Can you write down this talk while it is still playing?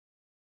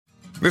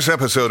This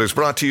episode is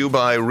brought to you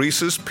by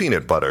Reese's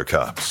Peanut Butter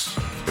Cups.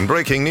 In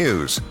breaking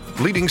news,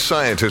 leading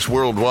scientists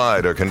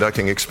worldwide are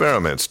conducting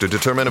experiments to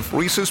determine if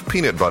Reese's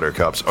Peanut Butter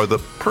Cups are the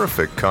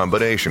perfect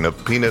combination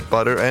of peanut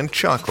butter and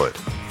chocolate.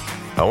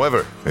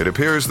 However, it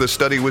appears the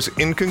study was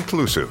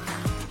inconclusive,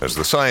 as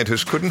the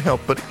scientists couldn't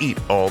help but eat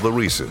all the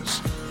Reese's.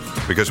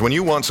 Because when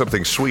you want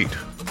something sweet,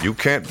 you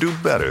can't do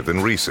better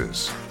than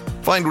Reese's.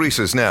 Find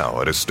Reese's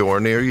now at a store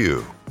near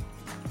you.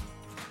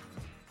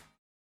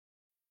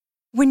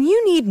 When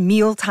you need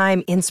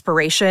mealtime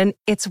inspiration,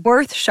 it's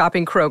worth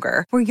shopping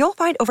Kroger, where you'll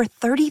find over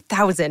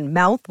 30,000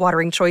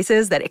 mouth-watering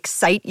choices that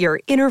excite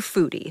your inner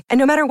foodie. And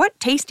no matter what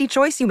tasty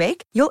choice you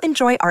make, you'll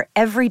enjoy our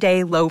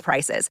everyday low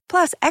prices,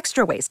 plus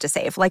extra ways to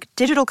save, like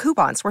digital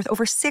coupons worth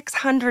over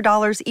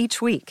 $600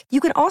 each week. You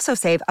can also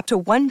save up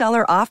to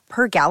 $1 off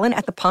per gallon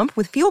at the pump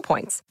with fuel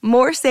points.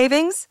 More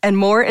savings and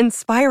more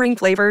inspiring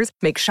flavors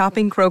make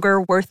shopping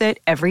Kroger worth it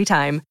every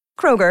time.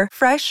 Kroger,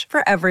 fresh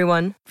for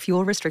everyone.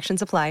 Fuel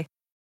restrictions apply.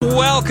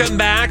 Welcome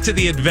back to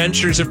the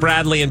Adventures of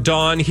Bradley and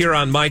Dawn here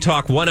on My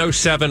Talk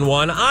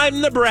 1071.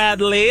 I'm the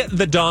Bradley.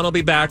 The Dawn will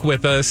be back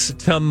with us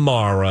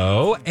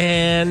tomorrow.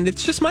 And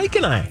it's just Mike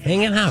and I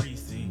hanging out,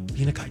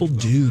 being a couple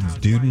dudes,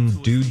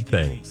 dude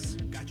things.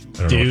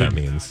 I don't know what that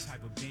means.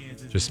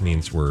 Just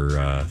means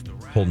we're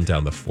holding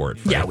down the fort.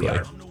 Frankly. Yeah, we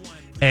are.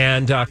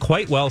 And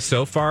quite well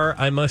so far,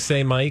 I must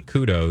say, Mike,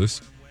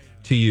 kudos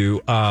to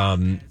you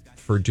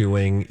for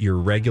doing your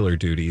regular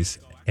duties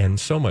and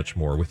so much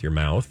more with your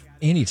mouth.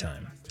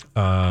 Anytime.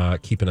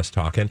 Keeping us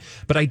talking.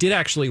 But I did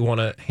actually want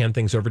to hand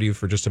things over to you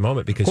for just a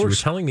moment because you were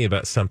telling me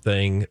about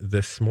something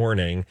this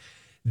morning.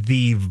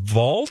 The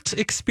vault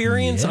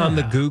experience on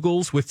the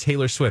Googles with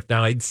Taylor Swift.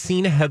 Now, I'd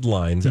seen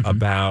headlines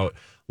about,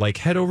 like,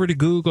 head over to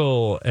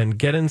Google and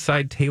get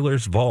inside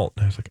Taylor's vault.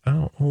 And I was like, I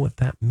don't know what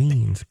that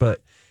means.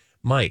 But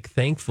Mike,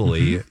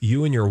 thankfully,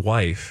 you and your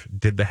wife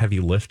did the heavy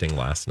lifting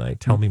last night.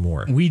 Tell me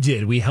more. We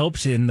did. We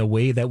helped in the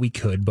way that we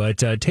could. But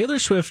Taylor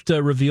Swift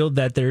revealed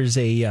that there's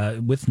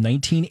with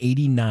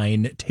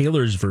 1989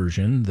 Taylor's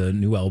version, the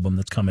new album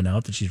that's coming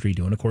out that she's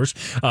redoing, of course,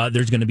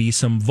 there's going to be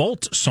some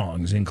vault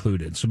songs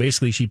included. So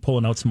basically, she's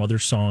pulling out some other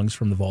songs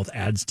from the vault,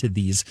 adds to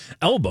these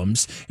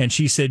albums. And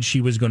she said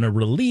she was going to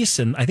release,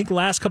 and I think the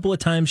last couple of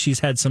times she's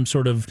had some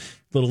sort of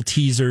little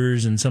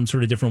teasers and some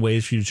sort of different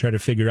ways for you to try to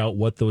figure out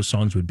what those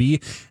songs would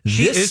be.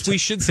 We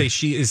should say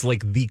she is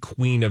like the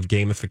queen of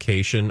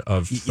gamification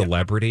of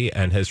celebrity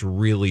and has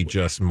really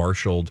just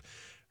marshaled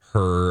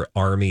her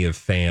army of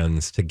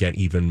fans to get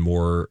even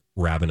more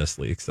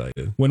ravenously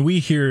excited. When we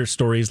hear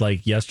stories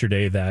like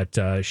yesterday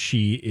that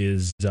she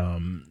is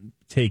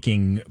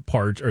taking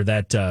part, or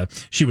that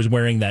she was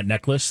wearing that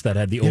necklace that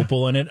had the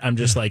opal in it, I'm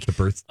just like, the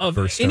birth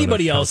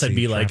anybody of else, I'd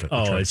be like,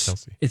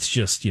 Travis, it's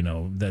just,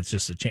 that's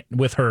just a chance.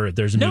 With her,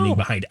 there's a meaning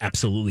behind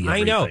absolutely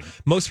everything. I know.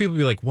 Most people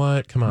be like,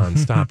 what? Come on,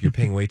 stop. You're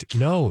paying way too...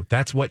 No,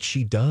 that's what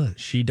she does.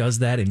 She does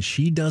that, and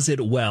she does it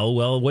well.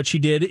 Well, what she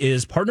did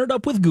is partnered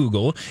up with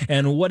Google,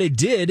 and what it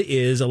did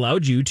is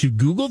allowed you to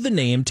Google the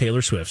name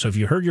Taylor Swift. So if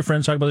you heard your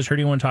friends talk about this, heard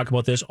anyone talk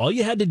about this, all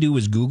you had to do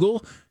was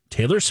Google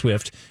Taylor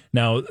Swift.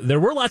 Now, there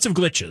were lots of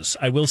glitches,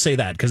 I will say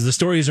that, because the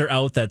stories are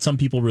out that some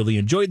people really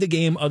enjoyed the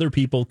game, other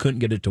people couldn't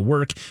get it to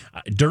work.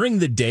 During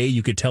the day,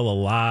 you could tell a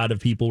lot of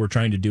people were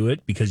trying to do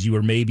it because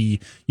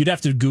you'd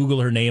have to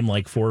Google her name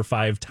like 4 or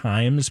 5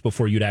 times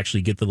before you'd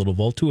actually get the little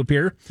vault to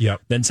appear.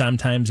 Yep. Then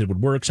sometimes it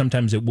would work,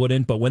 sometimes it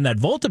wouldn't. But when that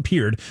vault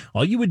appeared,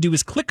 all you would do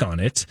is click on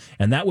it,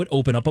 and that would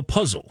open up a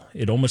puzzle.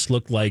 It almost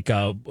looked like,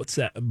 what's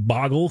that,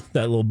 Boggle,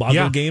 that little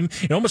Boggle game?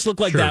 It almost looked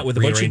like that with a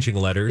bunch of... rearranging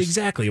letters.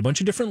 Exactly, a bunch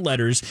of different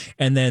letters.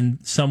 And then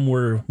some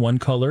were one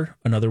color,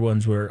 and other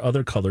ones were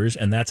other colors,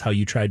 and that's how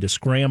you tried to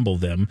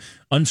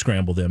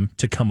unscramble them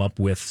to come up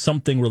with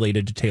something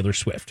related to Taylor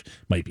Swift.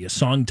 It might be a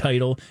song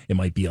title, it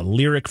might be a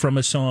lyric from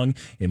a song,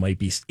 it might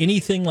be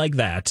anything like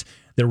that.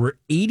 There were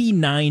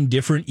 89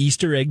 different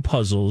Easter egg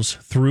puzzles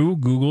through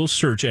Google's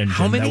search engine.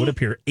 How many? That would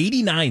appear.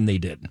 89 they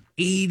did.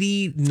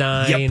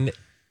 89. Yep.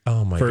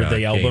 Oh my God. For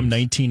the album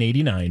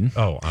 1989.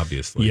 Oh,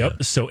 obviously. Yep. Yeah.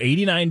 So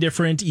 89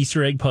 different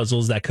Easter egg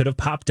puzzles that could have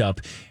popped up.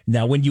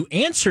 Now, when you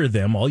answer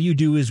them, all you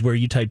do is where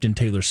you typed in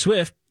Taylor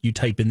Swift, you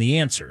type in the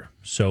answer.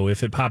 So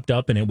if it popped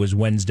up and it was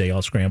Wednesday,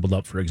 all scrambled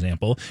up, for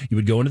example, you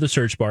would go into the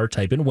search bar,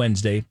 type in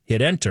Wednesday,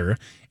 hit enter,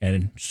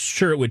 and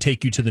sure, it would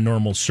take you to the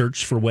normal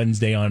search for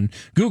Wednesday on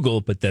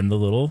Google, but then the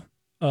little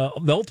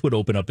vault would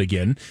open up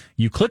again.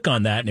 You click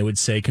on that and it would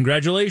say,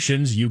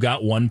 congratulations, you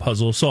got one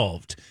puzzle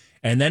solved.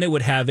 And then it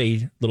would have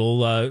a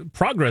little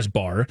progress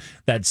bar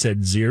that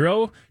said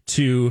 0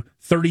 to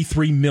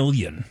 33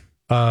 million.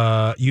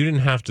 You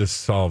didn't have to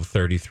solve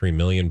 33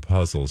 million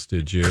puzzles,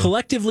 did you?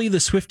 Collectively, the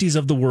Swifties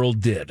of the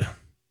world did.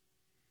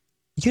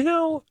 You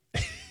know,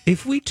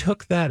 if we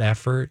took that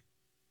effort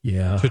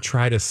to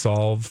try to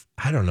solve,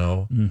 I don't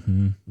know,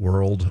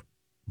 world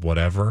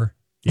whatever.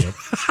 Yep.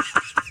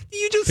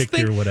 You just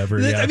 50 or whatever.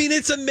 I mean,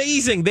 it's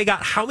amazing. They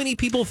got how many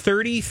people?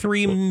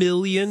 33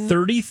 million?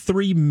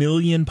 33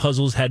 million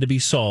puzzles had to be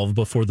solved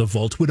before the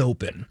vault would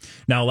open.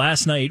 Now,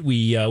 last night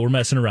we were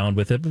messing around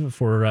with it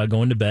before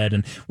going to bed,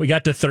 and we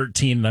got to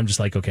 13, and I'm just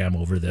like, okay, I'm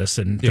over this.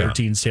 And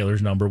 13's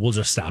Taylor's number. We'll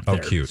just stop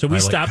there. Oh, cute. So we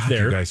stopped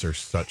there. You guys are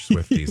such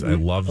Swifties. I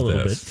love a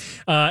little this.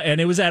 bit.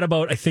 And it was at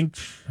about, I think,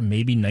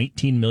 maybe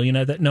 19 million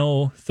at that.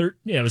 No,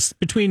 it was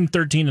between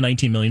 13 and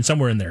 19 million,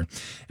 somewhere in there.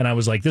 And I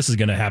was like, this is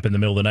going to happen in the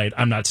middle of the night.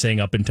 I'm not staying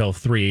up until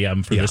 3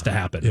 a.m. for this to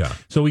happen. Yeah.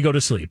 So we go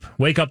to sleep,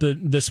 wake up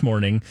this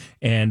morning,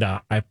 and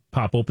I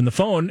pop open the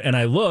phone and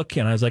I look,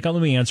 and I was like, oh,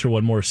 let me answer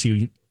one more.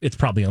 See, it's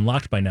probably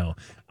unlocked by now.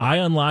 I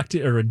unlocked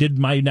it, or did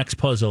my next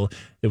puzzle.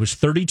 It was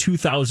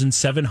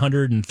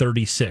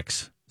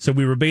 32,736. So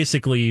we were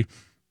basically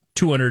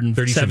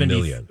 270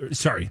 million.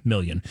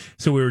 Million.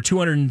 So we were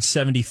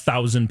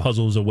 270,000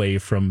 puzzles away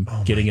from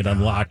getting it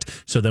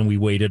unlocked. So then we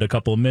waited a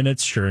couple of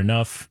minutes. Sure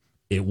enough,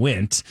 it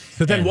went.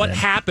 So then what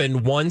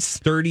happened once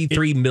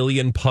 33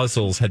 million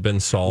puzzles had been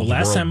solved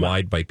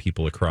worldwide by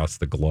people across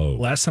the globe?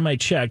 Last time I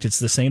checked, it's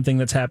the same thing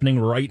that's happening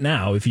right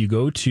now. If you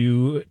go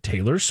to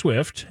Taylor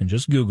Swift and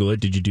just Google it,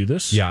 did you do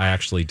this? Yeah, I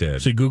actually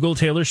did. So Google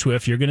Taylor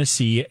Swift, you're going to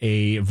see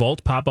a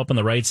vault pop up on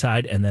the right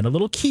side, and then a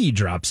little key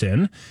drops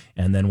in.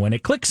 And then when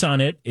it clicks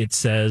on it, it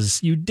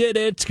says, you did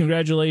it.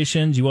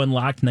 Congratulations. You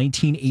unlocked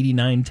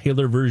 1989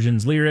 Taylor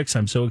version's lyrics.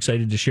 I'm so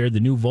excited to share the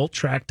new vault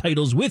track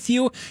titles with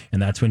you.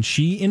 And that's when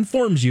she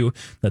informs you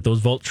that those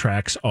vault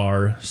tracks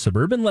are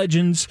Suburban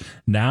Legends,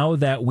 Now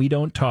That We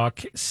Don't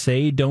Talk,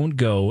 Say Don't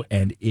Go,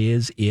 and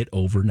Is It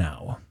Over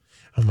Now?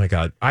 Oh my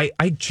God. I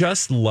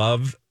just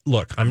love,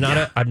 look, I'm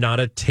not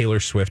a Taylor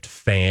Swift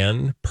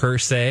fan per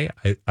se.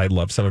 I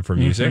love some of her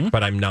music,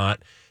 but I'm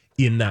not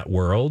in that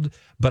world.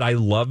 But I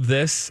love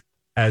this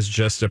as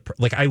just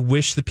I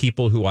wish the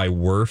people who I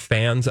were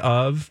fans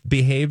of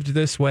behaved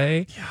this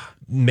way. Yeah.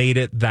 Made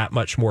it that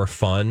much more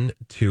fun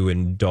to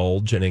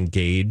indulge and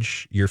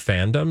engage your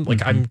fandom.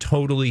 Like, I'm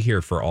totally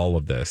here for all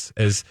of this.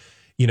 As,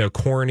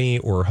 corny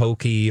or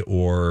hokey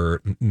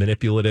or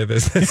manipulative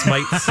as this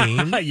might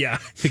seem,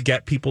 to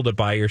get people to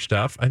buy your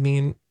stuff. I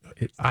mean,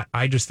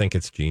 I just think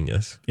it's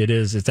genius. It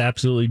is. It's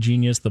absolutely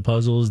genius. The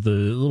puzzles, the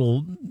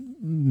little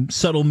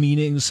subtle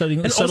meanings,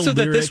 and also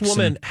that this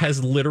woman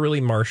has literally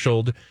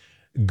marshaled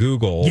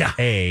Google,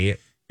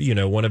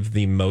 one of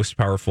the most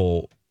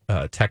powerful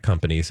tech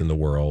companies in the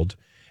world,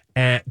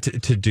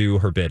 to do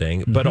her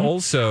bidding, but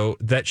also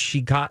that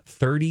she got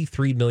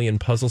 33 million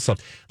puzzles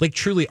solved. Like,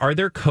 truly, are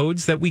there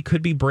codes that we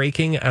could be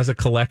breaking as a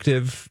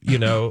collective,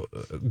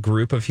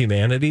 group of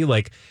humanity?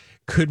 Like,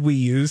 could we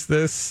use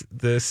this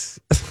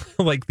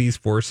like these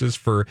forces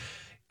for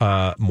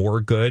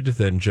more good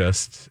than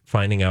just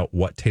finding out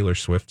what Taylor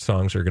Swift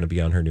songs are going to be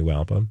on her new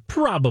album?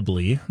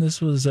 Probably. This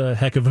was a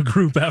heck of a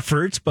group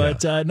effort,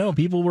 but no,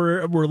 people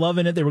were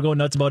loving it. They were going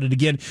nuts about it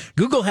again.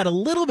 Google had a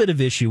little bit of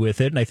issue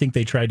with it, and I think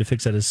they tried to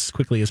fix that as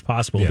quickly as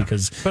possible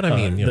because but I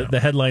mean, the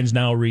headlines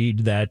now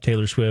read that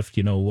Taylor Swift,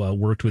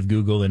 worked with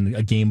Google in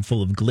a game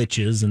full of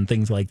glitches and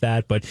things like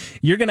that. But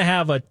you're going to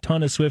have a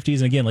ton of Swifties.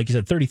 And again, like you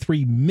said,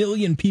 33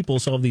 million people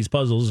solve these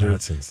puzzles.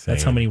 That's insane.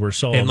 That's how many were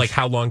solved. And like,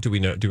 how long do we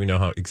know? Do we know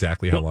how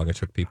long it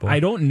took people? I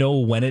don't know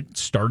when it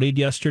started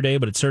yesterday,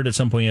 but it started at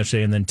some point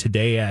yesterday, and then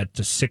today at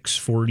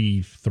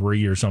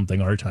 6:43 or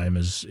something our time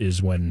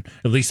is when,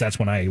 at least that's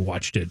when I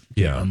watched it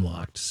get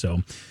unlocked.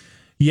 So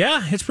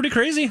yeah, it's pretty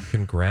crazy.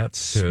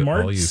 Congrats to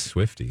all you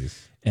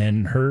Swifties.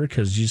 And her,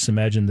 because you just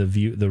imagine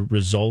the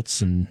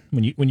results, and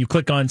when you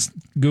click on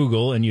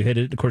Google and you hit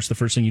it, of course, the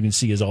first thing you can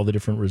see is all the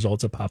different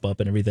results that pop up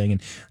and everything.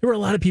 And there were a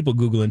lot of people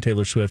Googling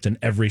Taylor Swift and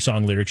every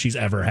song lyric she's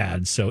ever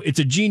had. So it's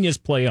a genius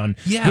play on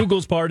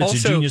Google's part. It's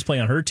also a genius play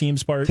on her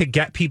team's part. To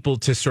get people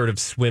to sort of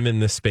swim in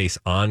the space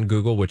on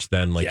Google, which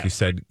then, like you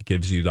said,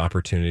 gives you the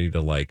opportunity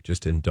to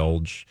just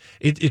indulge.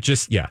 It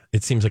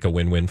seems like a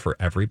win-win for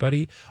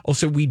everybody.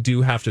 Also, we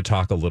do have to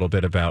talk a little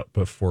bit about,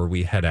 before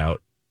we head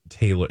out,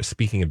 Taylor,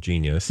 speaking of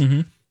genius,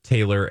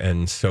 Taylor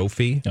and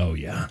Sophie. Oh,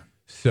 yeah.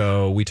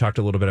 So we talked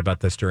a little bit about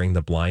this during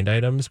the blind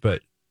items,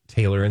 but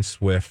Taylor and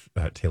Sophie,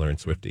 that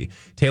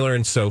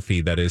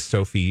is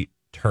Sophie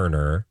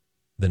Turner,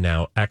 the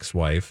now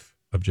ex-wife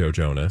of Joe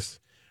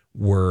Jonas,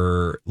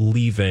 were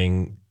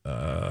leaving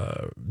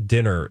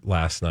dinner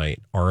last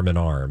night, arm in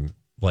arm,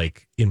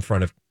 like in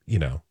front of,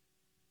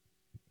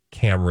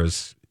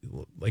 cameras,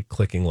 like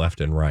clicking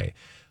left and right.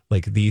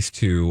 Like, these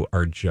two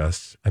are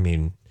just,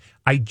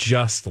 I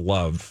just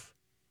love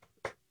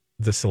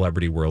the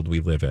celebrity world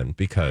we live in,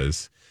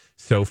 because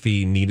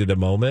Sophie needed a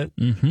moment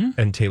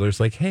and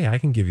Taylor's like, hey, I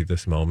can give you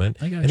this moment.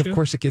 Of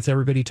course, it gets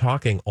everybody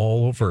talking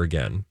all over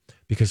again,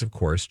 because, of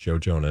course, Joe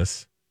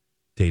Jonas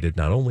dated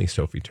not only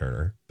Sophie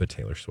Turner, but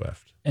Taylor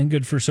Swift. And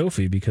good for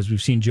Sophie, because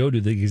we've seen Joe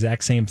do the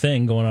exact same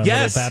thing, going on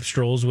little pap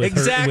strolls with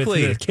her, with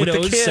the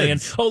kiddos, saying,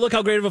 oh, look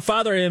how great of a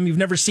father I am. You've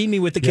never seen me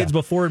with the kids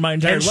before in my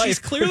entire life. She's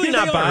clearly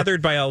not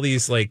bothered by all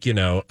these,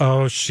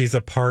 oh, she's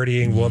a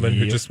partying woman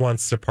who just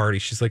wants to party.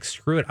 She's like,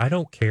 screw it. I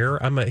don't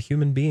care. I'm a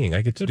human being.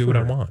 I get to do what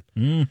I want.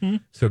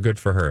 So good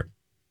for her.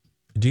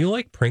 Do you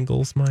like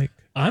Pringles, Mike?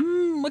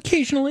 I'm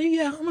Occasionally,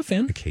 yeah, I'm a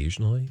fan.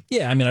 Occasionally?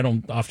 Yeah, I mean, I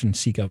don't often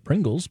seek out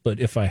Pringles, but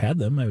if I had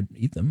them, I would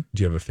eat them.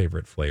 Do you have a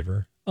favorite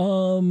flavor?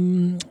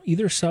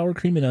 Either sour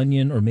cream and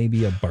onion or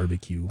maybe a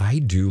barbecue. I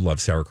do love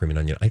sour cream and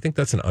onion. I think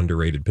that's an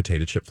underrated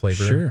potato chip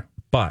flavor. Sure.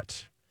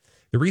 But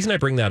the reason I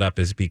bring that up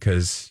is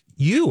because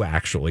you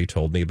actually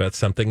told me about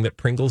something that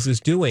Pringles is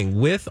doing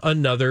with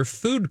another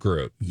food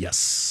group.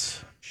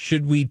 Yes.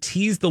 Should we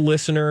tease the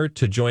listener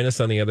to join us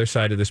on the other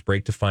side of this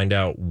break to find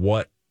out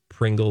what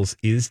Pringles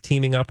is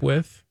teaming up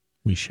with?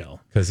 We shall.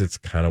 Because it's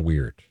kind of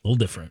weird. A little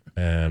different.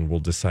 And we'll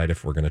decide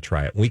if we're going to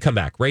try it when we come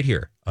back right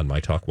here on My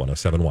Talk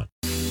 107.1.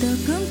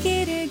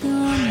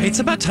 It's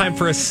about time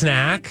for a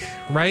snack,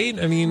 right?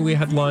 I mean, we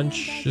had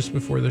lunch just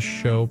before the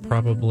show,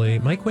 probably.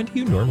 Mike, when do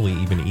you normally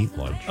even eat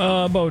lunch?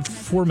 About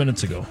 4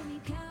 minutes ago.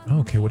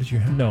 Okay, what did you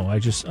have? No, I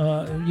just,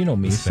 you know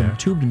me, some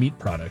tubed meat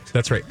products.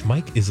 That's right.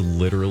 Mike is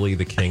literally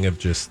the king of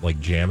just like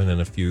jamming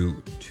in a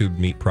few tubed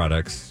meat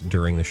products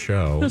during the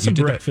show. Some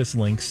breakfast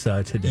links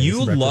today.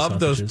 You love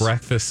those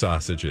breakfast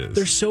sausages.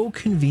 They're so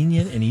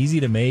convenient and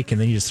easy to make,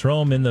 and then you just throw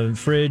them in the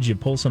fridge, you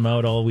pull some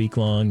out all week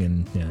long,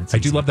 and yeah, I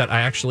do love that.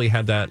 I actually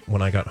had that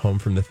when I got home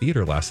from the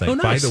theater last night. Oh,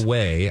 nice. By the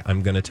way,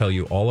 I'm going to tell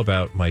you all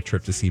about my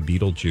trip to see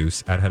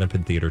Beetlejuice at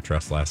Hennepin Theater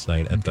Trust last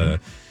night at the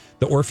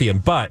Orpheum,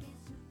 but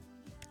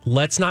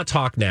let's not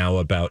talk now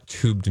about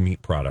tubed meat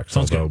products,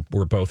 although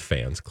we're both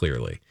fans,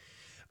 clearly.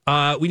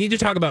 We need to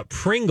talk about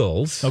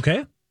Pringles.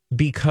 Okay.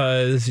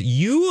 Because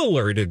you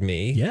alerted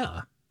me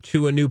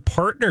to a new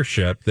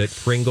partnership that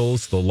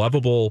Pringles, the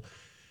lovable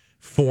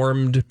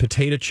formed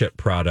potato chip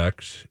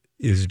product,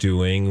 is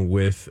doing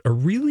with a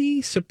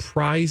really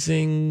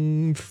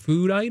surprising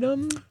food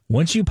item.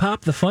 Once you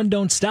pop, the fun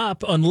don't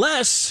stop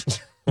unless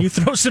you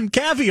throw some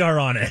caviar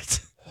on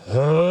it.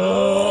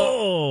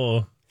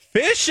 Oh.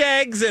 Fish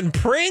eggs and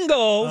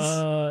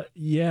Pringles.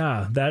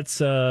 Yeah,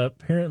 that's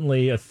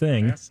apparently a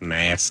thing. That's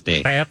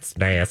nasty.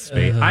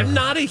 I'm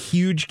not a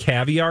huge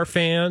caviar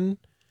fan,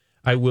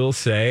 I will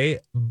say,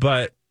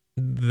 but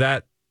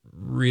that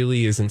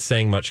really isn't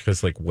saying much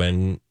because, like,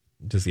 when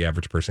does the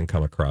average person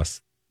come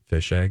across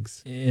fish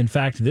eggs? In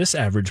fact, this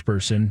average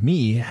person,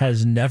 me,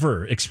 has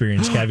never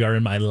experienced caviar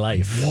in my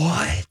life.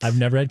 What? I've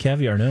never had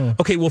caviar, no.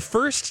 Okay, well,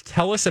 first,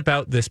 tell us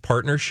about this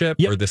partnership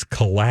or this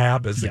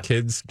collab, as the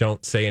kids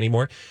don't say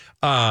anymore.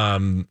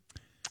 But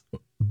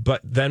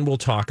then we'll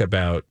talk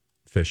about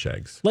fish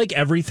eggs. Like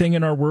everything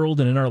in our world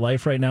and in our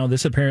life right now,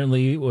 this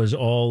apparently was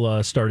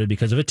all started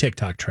because of a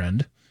TikTok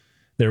trend.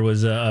 There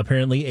was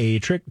apparently a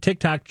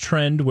TikTok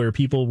trend where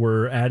people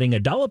were adding a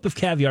dollop of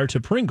caviar to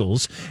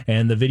Pringles,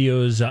 and the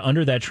videos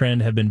under that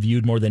trend have been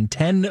viewed more than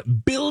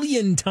 10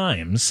 billion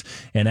times.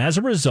 And as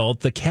a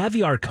result, the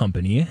Caviar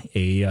Company,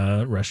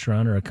 a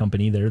restaurant or a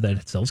company there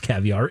that sells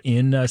caviar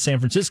in San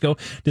Francisco,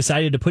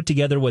 decided to put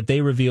together what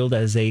they revealed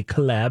as a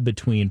collab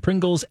between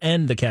Pringles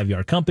and the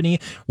Caviar Company.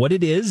 What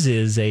it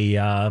is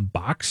a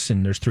box,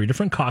 and there's 3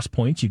 different cost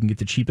points. You can get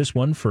the cheapest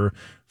one for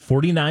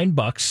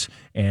 $49,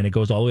 and it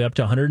goes all the way up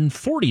to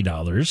 $140.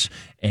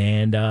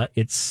 And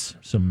it's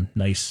some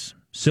nice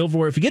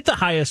silverware. If you get the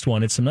highest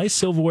one, it's some nice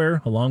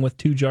silverware along with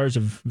 2 jars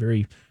of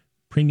very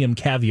premium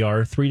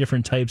caviar, 3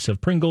 different types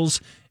of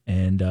Pringles,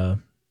 and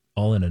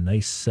all in a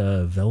nice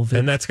velvet.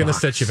 And that's going to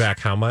box. set you back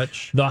how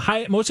much?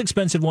 The most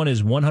expensive one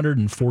is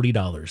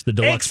 $140. The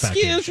deluxe package.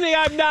 Excuse me,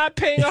 I'm not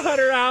paying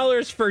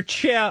 $100 for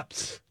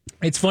chips.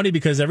 It's funny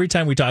because every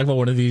time we talk about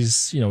one of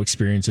these,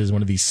 experiences,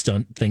 one of these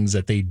stunt things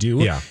that they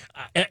do,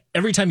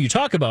 every time you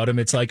talk about them,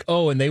 it's like,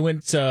 oh, and they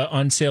went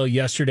on sale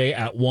yesterday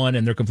at 1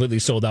 and they're completely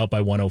sold out by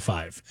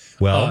 105.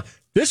 Well,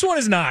 this one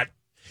is not.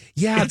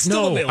 Yeah, it's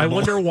still available. I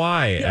wonder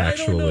why,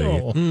 actually. I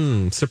don't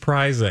know.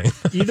 Surprising.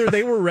 Either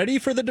they were ready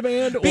for the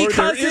demand or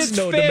because there is it's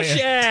no fish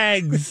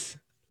demand. Eggs.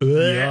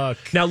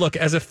 Yuck. Now, look,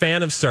 as a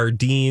fan of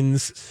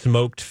sardines,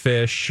 smoked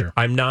fish,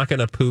 I'm not going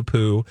to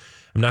poo-poo.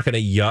 I'm not going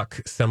to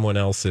yuck someone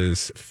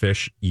else's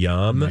fish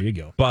yum. There you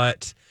go.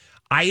 But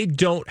I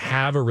don't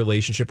have a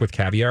relationship with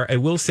caviar. I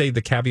will say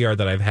the caviar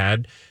that I've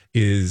had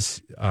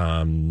is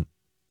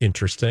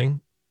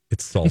interesting.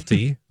 It's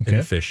salty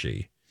and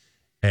fishy.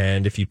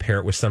 And if you pair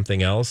it with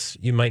something else,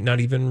 you might not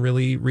even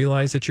really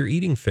realize that you're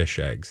eating fish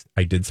eggs.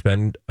 I did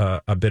spend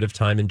a bit of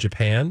time in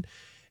Japan,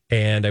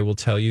 and I will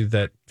tell you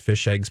that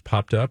fish eggs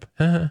popped up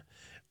a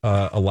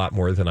lot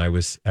more than I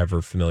was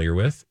ever familiar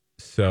with.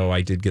 So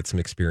I did get some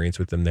experience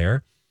with them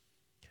there.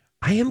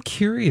 I am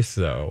curious,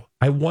 though.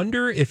 I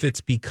wonder if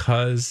it's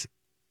because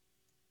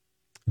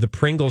the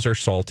Pringles are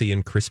salty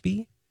and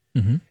crispy,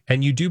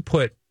 and you do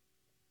put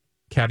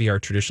caviar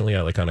traditionally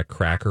like on a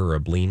cracker or a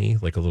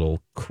blini, like a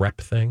little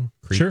crepe thing.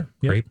 Crepe.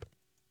 Yep.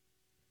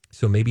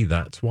 So maybe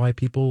that's why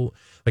people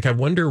like. I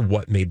wonder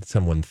what made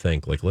someone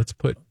think like let's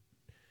put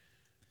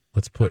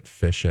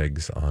fish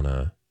eggs on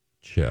a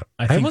chip.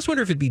 I almost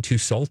wonder if it'd be too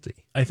salty.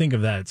 I think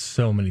of that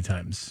so many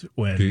times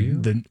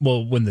when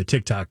when the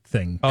TikTok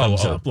thing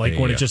comes up, like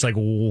when it's just like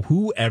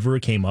whoever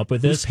came up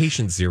with this.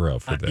 Patient zero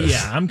for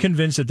this. I'm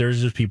convinced that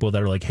there's just people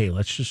that are like, hey,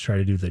 let's just try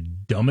to do the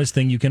dumbest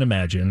thing you can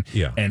imagine.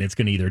 Yeah. And it's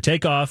going to either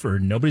take off or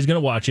nobody's going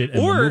to watch it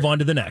and we'll move on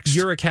to the next.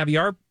 You're a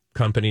caviar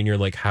company and you're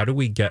like, how do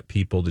we get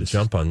people to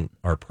jump on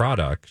our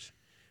product?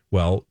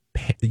 Well,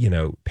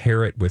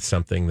 pair it with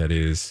something that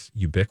is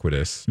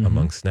ubiquitous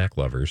among snack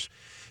lovers.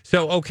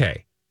 So,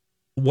 okay.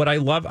 What I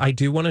love, I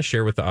do want to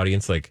share with the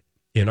audience, like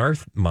in our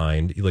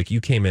mind, like you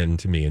came in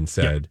to me and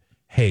said,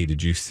 hey,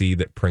 did you see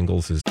that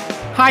Pringles is...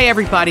 Hi,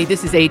 everybody.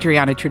 This is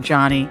Adriana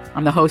Trajani.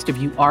 I'm the host of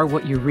You Are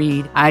What You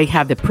Read. I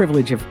have the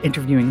privilege of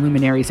interviewing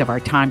luminaries of our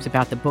times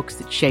about the books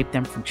that shaped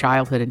them from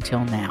childhood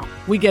until now.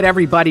 We get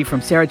everybody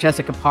from Sarah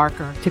Jessica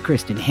Parker to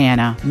Kristen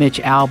Hanna, Mitch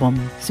Albom,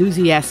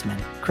 Susie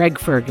Essman, Craig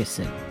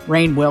Ferguson,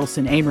 Rainn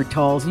Wilson, Amor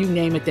Tolls, you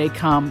name it, they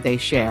come, they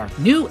share.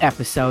 New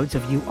episodes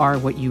of You Are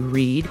What You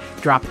Read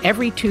drop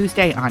every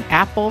Tuesday on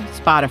Apple,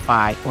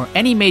 Spotify, or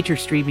any major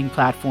streaming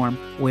platform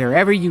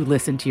wherever you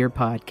listen to your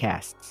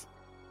podcasts.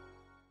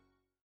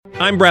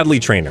 I'm Bradley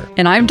Trainer.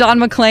 And I'm Don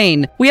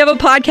McClain. We have a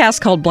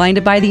podcast called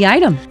Blinded by the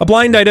Item. A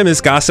blind item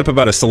is gossip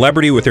about a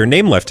celebrity with their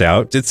name left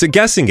out. It's a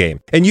guessing game,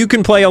 and you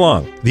can play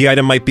along. The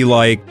item might be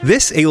like,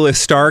 this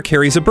A-list star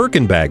carries a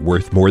Birkin bag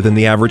worth more than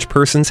the average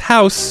person's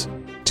house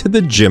to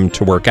the gym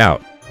to work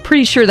out.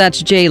 Pretty sure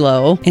that's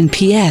J-Lo. And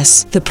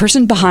P.S. the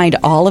person behind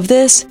all of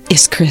this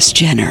is Kris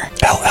Jenner,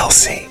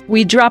 LLC.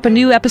 We drop a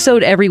new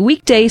episode every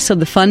weekday so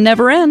the fun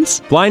never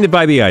ends. Blinded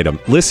by the Item.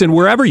 Listen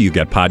wherever you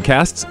get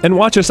podcasts and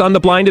watch us on the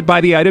Blinded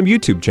by the Item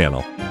YouTube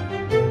channel.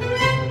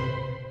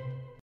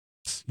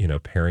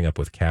 Pairing up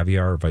with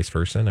caviar or vice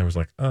versa. And I was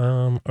like,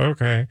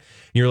 okay. And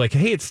you're like,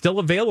 hey, it's still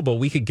available.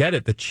 We could get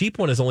it. The cheap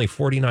one is only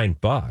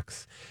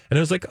 $49. And I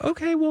was like,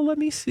 okay, well, let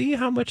me see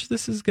how much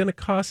this is going to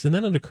cost. And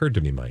then it occurred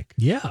to me, Mike.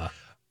 Yeah.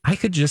 I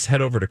could just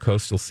head over to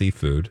Coastal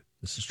Seafood.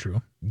 This is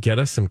true. Get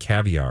us some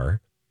caviar,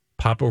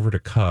 pop over to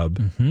Cub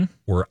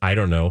or, I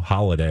don't know,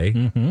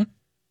 Holiday,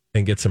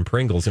 and get some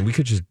Pringles. And we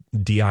could just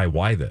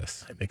DIY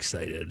this. I'm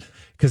excited.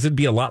 Because it'd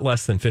be a lot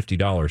less than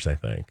 $50, I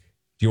think.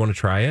 Do you want to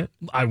try it?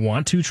 I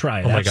want to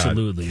try it. Oh my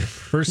absolutely. God.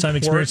 First time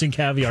experiencing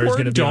caviar is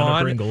going to be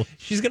on a Pringle.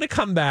 She's going to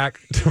come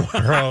back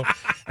tomorrow.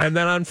 And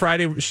then on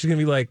Friday, she's going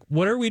to be like,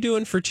 what are we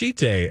doing for cheat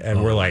day?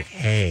 And we're like,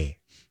 hey.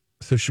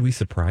 So should we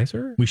surprise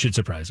her? We should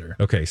surprise her.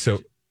 Okay.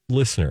 So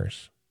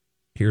listeners,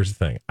 here's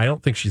the thing. I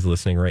don't think she's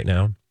listening right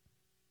now.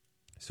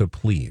 So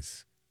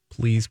please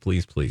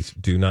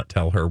do not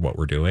tell her what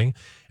we're doing.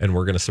 And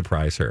we're going to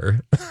surprise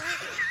her.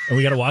 And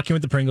we got to walk in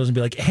with the Pringles and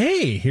be like,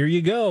 hey, here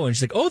you go. And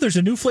she's like, oh, there's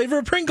a new flavor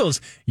of Pringles.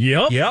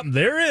 Yep,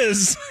 there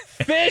is.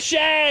 Fish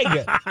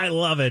egg. I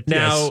love it.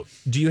 Now,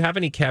 do you have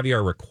any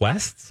caviar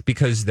requests?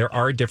 Because there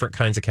are different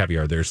kinds of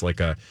caviar. There's like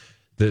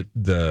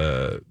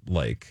the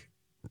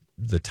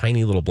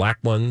tiny little black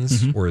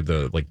ones or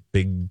the like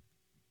big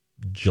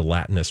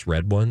gelatinous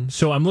red ones.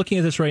 So I'm looking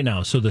at this right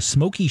now. So the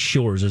Smoky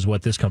Shores is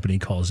what this company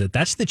calls it.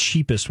 That's the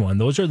cheapest one.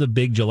 Those are the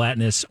big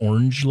gelatinous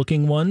orange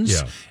looking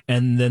ones. Yeah.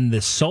 And then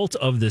the Salt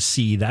of the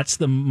Sea, that's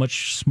the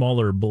much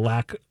smaller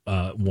black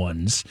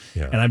ones.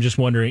 Yeah. And I'm just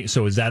wondering,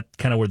 so is that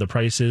kind of where the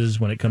price is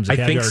when it comes to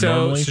caviar? I think so.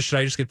 Normally? So should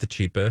I just get the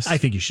cheapest? I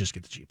think you should just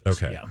get the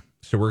cheapest. Okay. Yeah.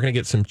 So we're going to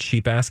get some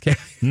cheap ass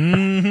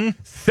caviar.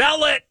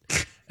 Sell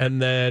it. And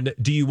then,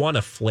 do you want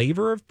a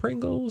flavor of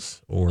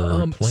Pringles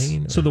or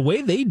plain? So the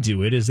way they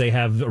do it is they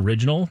have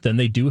original, then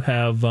they do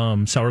have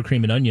sour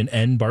cream and onion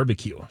and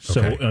barbecue.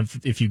 So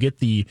if you get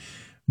the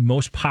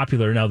most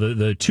popular, now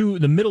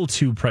the middle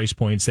two price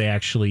points, they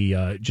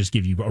actually just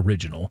give you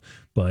original.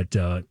 But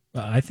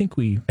I think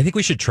we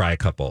should try a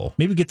couple.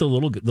 Maybe get the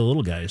little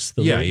guys.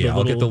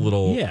 I'll get the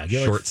little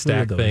short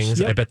stack things.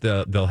 Yep. I bet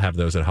they'll have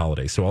those at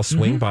Holiday. So I'll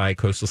swing by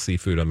Coastal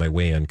Seafood on my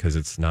way in because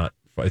it's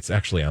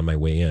actually on my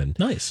way in.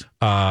 Nice.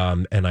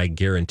 And I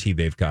guarantee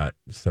they've got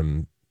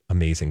some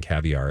amazing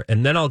caviar.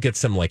 And then I'll get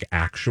some like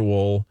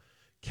actual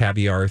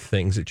caviar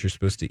things that you're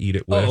supposed to eat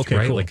it with. Okay,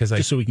 right? cool. Like,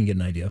 just so we can get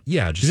an idea.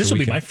 Yeah. This will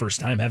be my first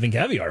time having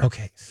caviar.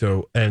 Okay.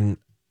 So, and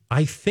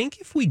I think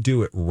if we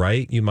do it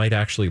right, you might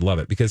actually love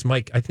it because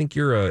Mike, I think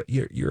you're a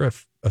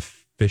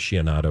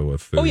aficionado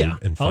of food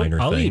and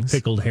finer I'll things. Eat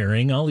pickled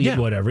herring. I'll eat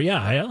whatever.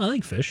 Yeah. I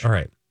like fish. All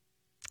right.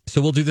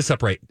 So we'll do this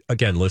upright.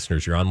 Again,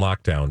 listeners, you're on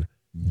lockdown.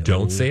 No.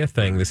 Don't say a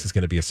thing. This is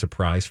going to be a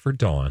surprise for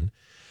Dawn.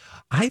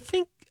 I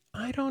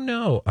don't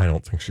know. I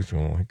don't think she's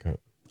going to like it.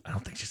 I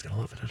don't think she's going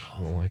to love it at all.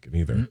 I don't like it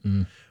either.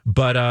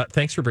 But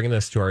thanks for bringing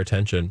this to our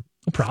attention.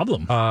 No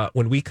problem.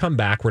 When we come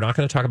back, we're not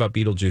going to talk about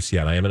Beetlejuice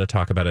yet. I am going to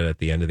talk about it at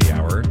the end of the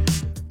hour.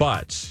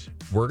 But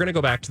we're going to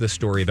go back to the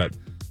story about,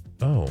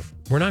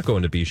 we're not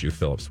going to Bijou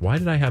Phillips. Why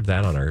did I have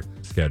that on our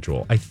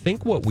schedule? I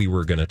think what we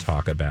were going to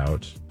talk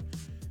about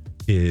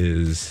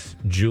is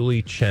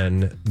Julie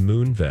Chen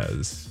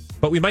Moonves.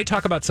 But we might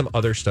talk about some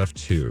other stuff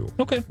too.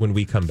 Okay. When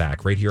we come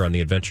back, right here on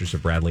The Adventures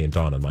of Bradley and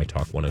Dawn on My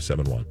Talk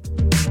 107.1.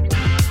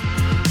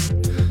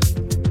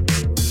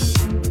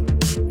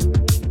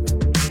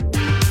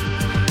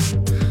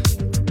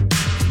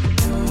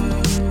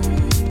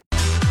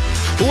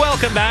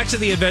 Welcome back to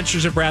The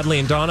Adventures of Bradley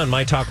and Dawn on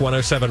My Talk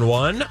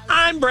 107.1.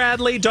 I'm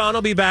Bradley. Dawn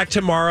will be back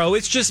tomorrow.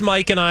 It's just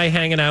Mike and I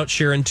hanging out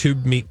sharing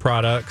tube meat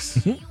products,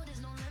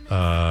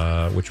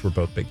 which we're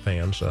both big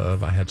fans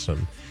of. I had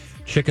some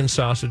chicken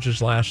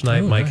sausages last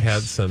night. Mike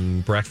had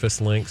some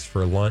breakfast links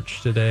for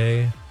lunch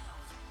today.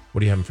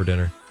 What are you having for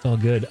dinner? It's all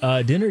good.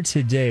 Dinner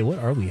today, what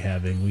are we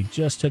having? We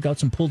just took out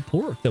some pulled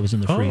pork that was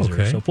in the freezer.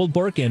 Okay. So pulled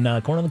pork and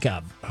corn on the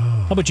cob.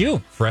 How about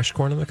you? Fresh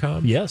corn on the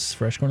cob? Yes,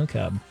 fresh corn on the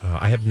cob.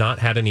 I have not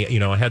had any,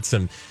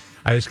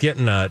 I was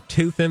getting a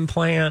tooth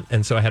implant,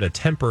 and so I had a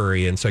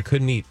temporary, and so I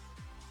couldn't eat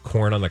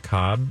corn on the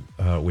cob,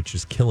 which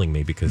is killing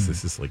me because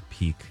this is like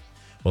peak.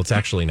 Well, it's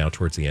actually now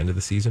towards the end of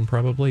the season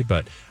probably,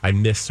 but I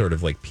miss sort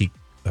of like peak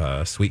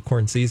sweet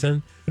corn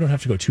season. We don't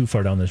have to go too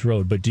far down this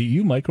road, but do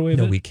you microwave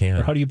it? No, we can.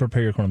 Or how do you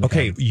prepare your corn on the cob?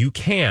 Okay, you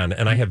can,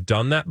 and I have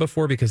done that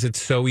before because it's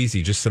so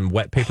easy. Just some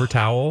wet paper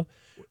towel,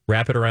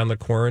 wrap it around the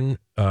corn.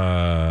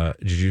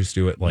 Did you just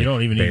do it like you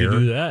don't even bare? need to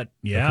do that.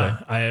 Yeah,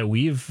 Okay.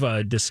 We've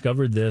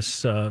discovered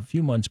this a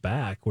few months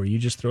back where you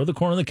just throw the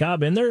corn on the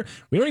cob in there.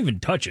 We don't even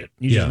touch it.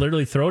 You just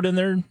literally throw it in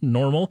there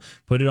normal,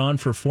 put it on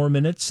for 4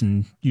 minutes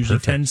and usually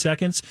 10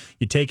 seconds.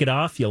 You take it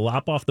off, you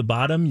lop off the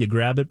bottom, you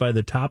grab it by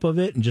the top of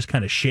it and just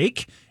kind of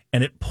shake.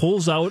 And it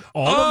pulls out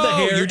all of the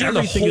hair. You're doing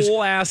the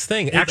whole ass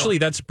thing. Actually,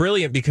 that's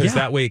brilliant because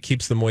that way it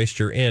keeps the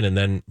moisture in. And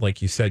then, like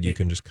you said, you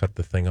can just cut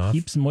the thing off.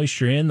 Keeps the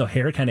moisture in. The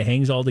hair kind of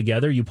hangs all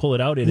together. You pull it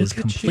out. It is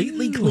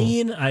completely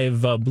clean.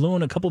 I've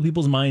blown a couple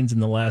people's minds in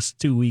the last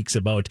 2 weeks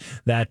about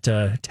that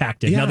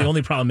tactic. Yeah. Now, the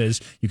only problem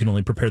is you can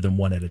only prepare them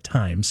one at a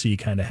time. So you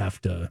kind of have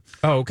to.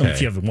 Oh, okay.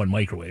 If you have one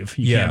microwave,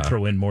 you can't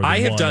throw in more than one. I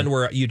have done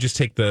where you just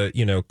take the,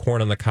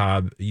 corn on the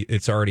cob.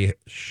 It's already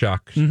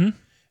shucked.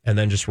 And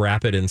then just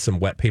wrap it in some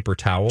wet paper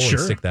towel and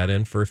stick that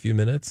in for a few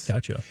minutes.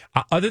 Gotcha.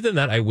 Other than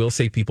that, I will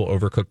say people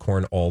overcook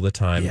corn all the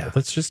time. Yeah.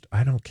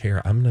 I don't care.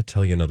 I'm going to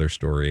tell you another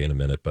story in a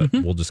minute, but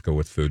we'll just go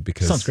with food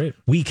because sounds great.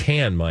 We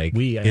can, Mike.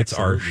 It's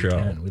our show.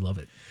 Can. We love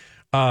it.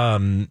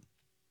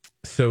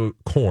 So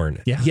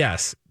corn. Yeah.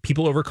 Yes.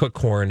 People overcook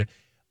corn.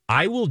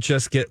 I will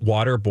just get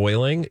water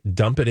boiling,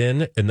 dump it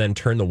in, and then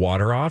turn the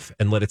water off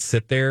and let it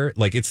sit there.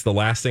 Like it's the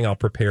last thing I'll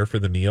prepare for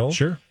the meal.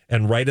 Sure.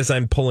 And right as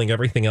I'm pulling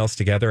everything else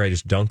together, I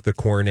just dunk the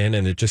corn in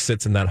and it just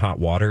sits in that hot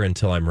water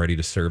until I'm ready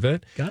to serve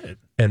it. Got it.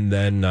 And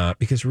then,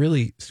 because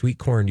really sweet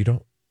corn, you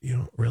don't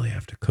really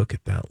have to cook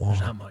it that long.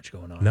 There's not much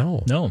going on.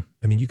 No.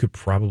 I mean, you could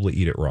probably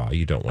eat it raw.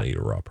 You don't want to eat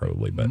it raw,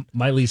 probably. But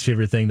my least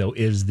favorite thing, though,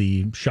 is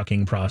the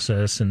shucking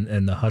process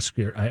and the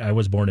husker. I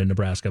was born in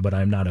Nebraska, but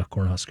I'm not a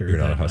corn husker. You're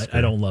not a husker.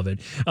 I don't love it.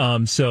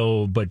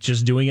 But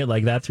just doing it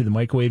like that through the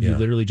microwave, you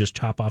literally just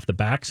chop off the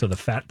back so the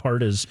fat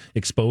part is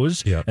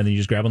exposed, and then you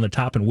just grab on the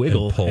top and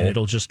wiggle, and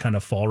it'll just kind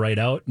of fall right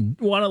out. And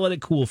you want to let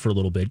it cool for a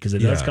little bit because it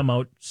does come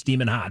out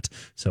steaming hot.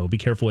 So be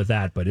careful with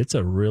that. But it's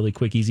a really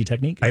quick, easy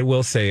technique. I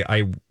will say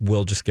I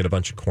will just get a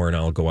bunch of corn.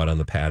 I'll go out on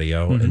the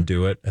patio and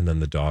do it. And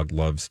then the dog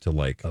loves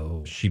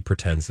to she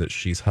pretends that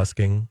she's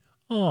husking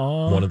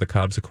one of the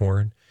cobs of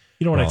corn.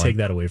 You don't want to take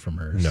that away from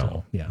her.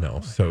 No,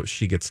 no. So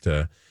she gets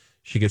to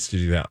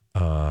do that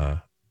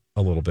a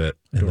little bit.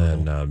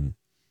 And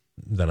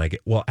then I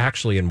get,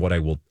 actually, and what I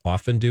will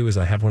often do is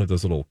I have one of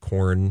those little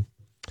corn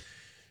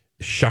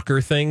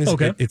shucker things.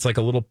 Okay. It's like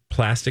a little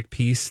plastic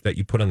piece that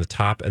you put on the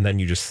top and then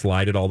you just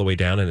slide it all the way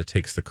down and it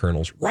takes the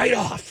kernels right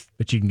off.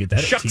 But you can get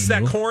that. Shucks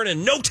that corn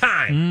in no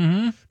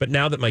time. But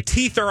now that my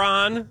teeth are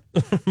on,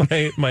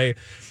 my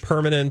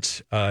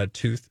permanent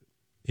tooth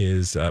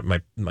is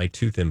my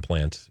tooth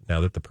implant.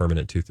 Now that the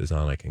permanent tooth is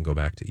on, I can go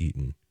back to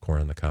eating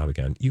corn on the cob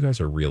again. You guys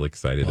are real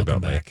excited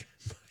about back.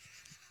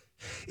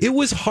 It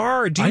was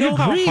hard. Do you know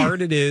how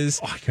hard it is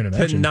I can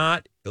imagine. to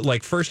not,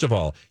 first of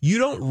all, you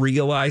don't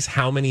realize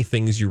how many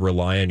things you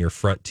rely on your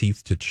front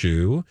teeth to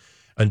chew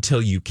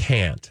until you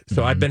can't.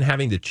 So I've been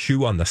having to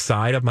chew on the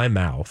side of my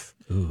mouth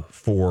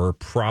for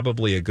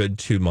probably a good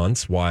 2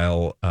 months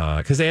while,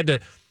 because they had to,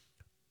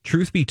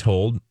 truth be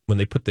told, when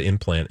they put the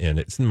implant in,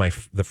 it's in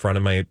the front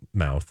of my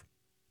mouth.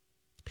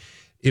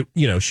 It,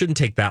 shouldn't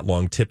take that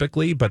long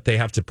typically, but they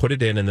have to put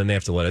it in and then they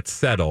have to let it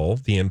settle,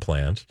 the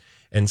implant.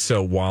 And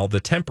so while the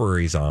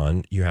temporary's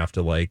on, you have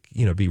to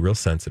be real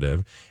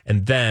sensitive.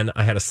 And then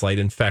I had a slight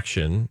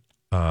infection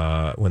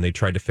when they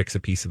tried to fix a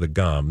piece of the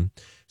gum.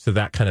 So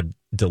that kind of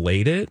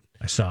delayed it.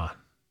 I saw.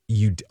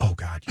 Oh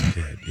God, you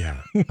did.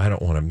 Yeah. I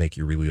don't want to make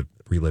you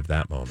relive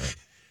that moment,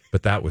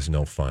 but that was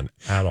no fun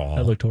at all.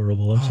 That looked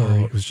horrible. I'm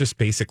sorry. It was just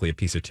basically a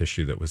piece of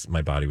tissue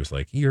my body was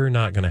like, you're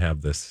not going to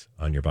have this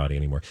on your body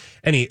anymore.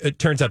 It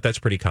turns out that's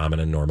pretty common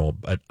and normal.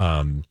 But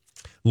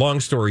long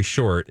story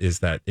short is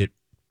that it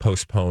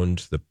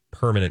postponed the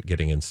permanent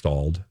getting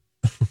installed,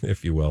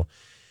 if you will.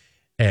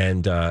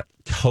 And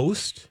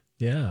toast,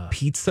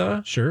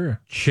 pizza, sure,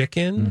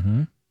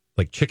 chicken,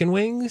 like chicken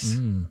wings,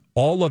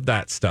 all of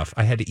that stuff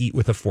I had to eat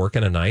with a fork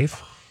and a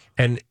knife.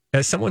 And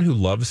as someone who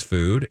loves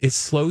food, it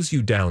slows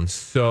you down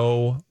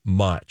so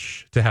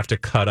much to have to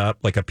cut up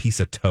like a piece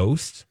of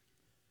toast.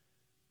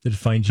 Did it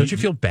find you? Don't you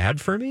feel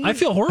bad for me? I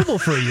feel horrible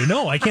for you.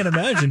 No, I can't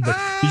imagine. But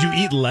did you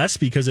eat less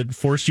because it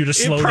forced you to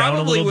slow down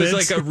a little bit? It probably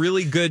was like a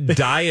really good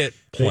diet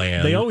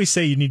plan. They always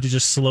say you need to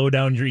just slow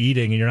down your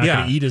eating and you're not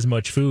going to eat as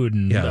much food.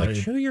 And,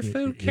 chew your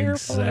food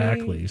carefully.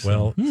 Exactly.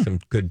 So, some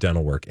good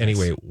dental work.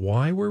 Anyway,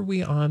 why were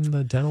we on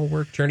the dental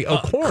work journey? Oh,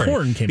 corn.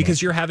 Corn came because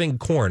up. You're having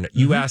corn.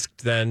 You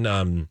asked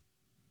then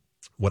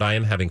what I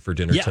am having for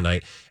dinner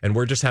tonight. And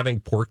we're just having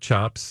pork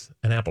chops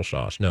and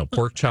applesauce. No,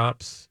 pork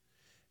chops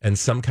and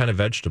some kind of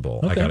vegetable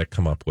I got to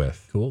come up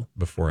with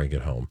before I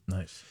get home.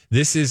 Nice.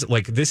 This is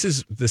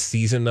the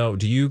season though.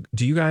 Do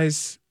you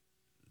guys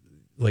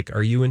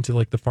are you into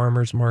like the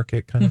farmer's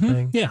market kind of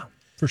thing? Yeah,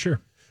 for sure.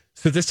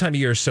 So this time of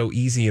year is so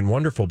easy and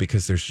wonderful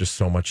because there's just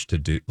so much to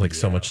do,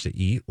 so much to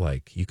eat.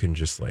 Like you can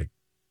just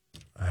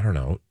I don't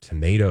know,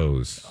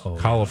 tomatoes,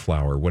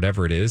 cauliflower,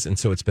 whatever it is. And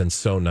so it's been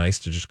so nice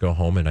to just go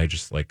home and I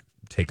just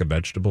take a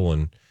vegetable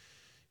and,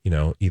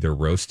 either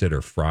roast it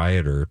or fry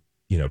it or,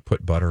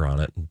 put butter on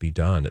it and be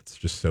done. It's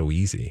just so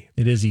easy.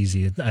 It is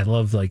easy. I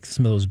love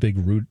some of those big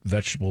root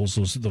vegetables,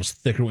 those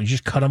thicker ones. You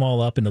just cut them all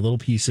up into little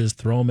pieces,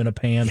 throw them in a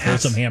pan, throw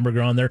some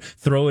hamburger on there,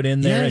 throw it in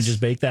there, and just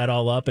bake that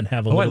all up and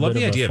have a little bit of I love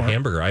the idea of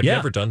hamburger. I've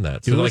never done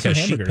that. So like a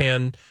sheet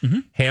pan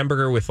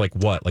hamburger with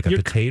what? Like a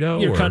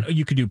potato?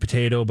 You could do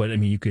potato, but I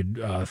mean, you could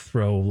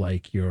throw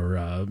your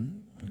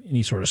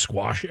any sort of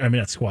squash. I mean,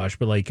 not squash,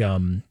 but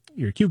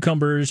your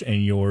cucumbers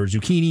and your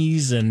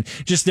zucchinis and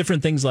just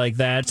different things like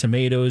that.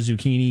 Tomatoes,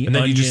 zucchini, and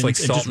then onions, you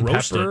just salt and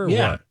pepper it.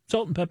 Yeah,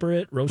 salt and pepper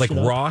it, roast it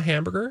up. Raw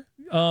hamburger?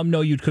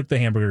 No, you'd cook the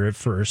hamburger at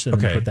first and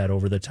then put that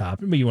over the top.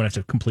 But you won't have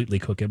to completely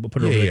cook it, but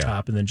put it over the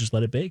top and then just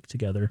let it bake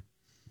together.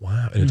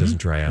 Wow, and it doesn't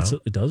dry out?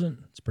 It doesn't.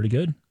 It's pretty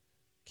good.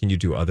 Can you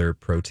do other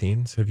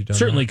proteins? Have you done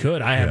Certainly that?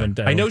 Could. I haven't.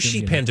 I know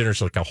sheet pan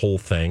dinner's a whole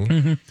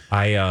thing.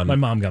 My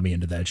mom got me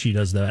into that. She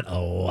does that a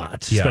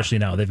lot, especially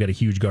now. They've got a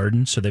huge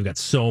garden, so they've got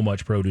so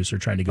much produce they're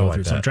trying to go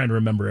through. So I'm trying to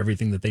remember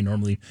everything that they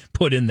normally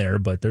put in there,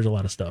 but there's a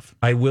lot of stuff.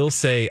 I will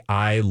say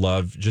I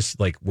love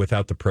just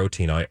without the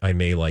protein, I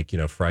may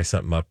fry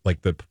something up.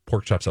 Like the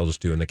pork chops I'll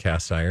just do in the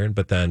cast iron,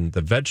 but then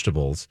the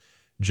vegetables,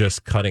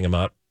 just cutting them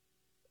up,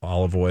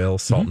 olive oil,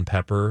 salt and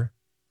pepper.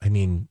 I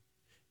mean,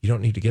 you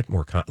don't need to get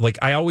more.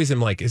 I always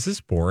am is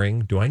this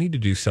boring? Do I need to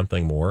do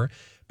something more?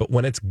 But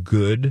when it's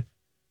good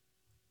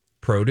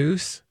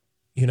produce,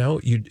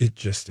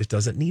 it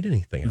doesn't need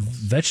anything else.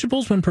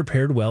 Vegetables, when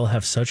prepared well,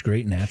 have such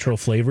great natural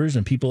flavors,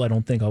 and people I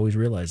don't think always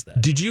realize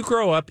that. Did you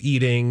grow up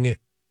eating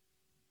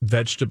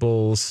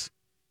vegetables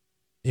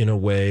in a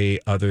way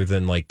other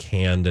than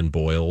canned and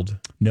boiled?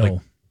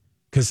 No.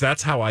 Because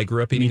that's how I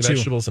grew up eating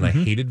vegetables, and I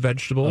hated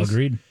vegetables.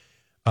 Agreed.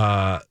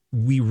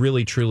 We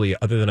really, truly,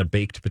 other than a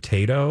baked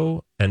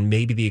potato and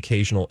maybe the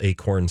occasional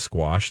acorn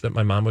squash that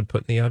my mom would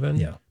put in the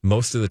oven,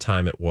 most of the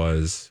time it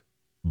was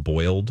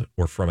boiled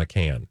or from a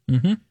can.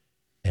 Mm-hmm.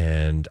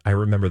 And I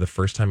remember the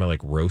first time I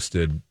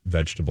roasted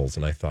vegetables,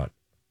 and I thought,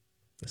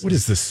 what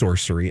is this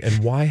sorcery?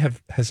 And why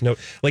has no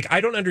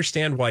I don't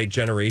understand why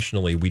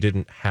generationally we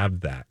didn't have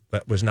that.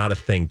 That was not a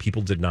thing.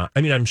 People did not. I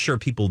mean, I'm sure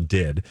people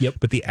did. Yep.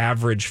 But the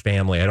average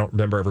family, I don't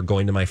remember ever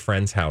going to my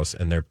friend's house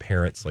and their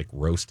parents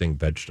roasting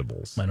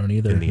vegetables. I don't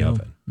either. In the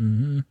oven.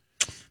 Mm-hmm.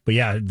 But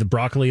yeah, the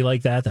broccoli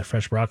that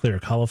fresh broccoli or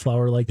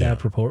cauliflower that,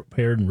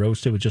 prepared and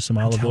roasted with just some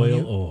olive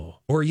oil.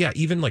 Or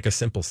even a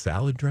simple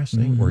salad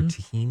dressing or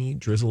tahini.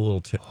 Drizzle a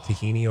little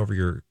tahini over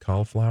your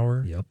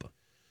cauliflower. Yep.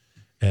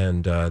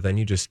 And then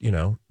you just,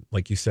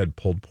 like you said,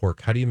 pulled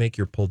pork. How do you make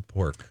your pulled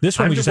pork? This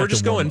one we're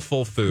just going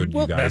full food,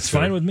 you guys. That's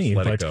fine with me.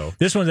 Let it go.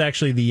 This one's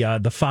actually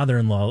the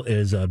father-in-law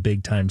is a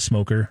big time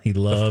smoker. He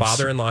loves. The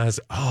father-in-law has.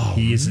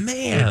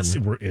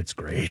 It's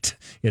great.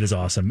 It is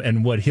awesome.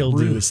 And what he'll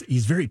do is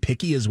he's very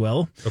picky as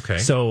well. Okay.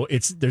 So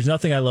there's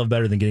nothing I love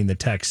better than getting the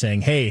text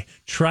saying, "Hey,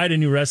 tried a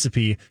new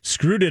recipe,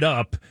 screwed it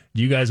up.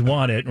 Do you guys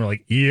want it?" And we're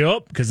like,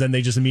 "Yep," because then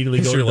they just immediately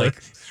go to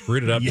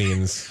screwed it up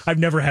means I've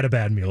never had a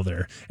bad meal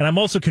there. And I'm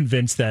also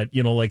convinced that,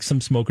 some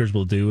smokers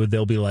will do,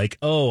 they'll be like,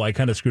 "Oh, I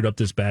kind of screwed up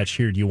this batch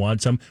here. Do you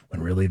want some?"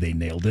 When really they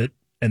nailed it.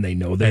 And they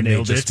know they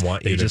nailed it. They just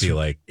want you to be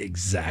like...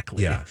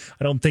 Exactly. Yeah.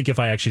 I don't think if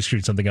I actually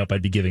screwed something up,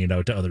 I'd be giving it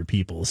out to other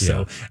people.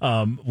 So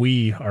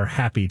we are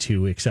happy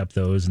to accept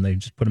those, and they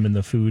just put them in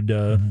the food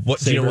Do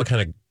you know what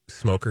kind of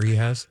smoker he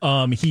has?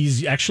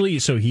 He's actually...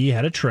 So he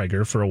had a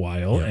Traeger for a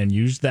while and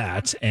used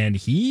that. And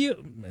he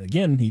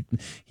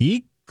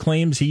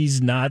claims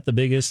he's not the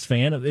biggest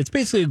fan of... It's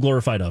basically a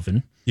glorified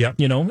oven. Yeah.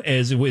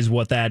 Is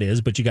what that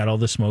is. But you got all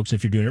the smokes.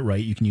 If you're doing it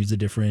right, you can use the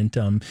different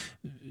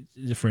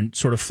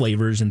sort of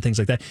flavors and things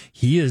like that.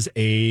 He is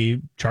a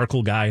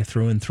charcoal guy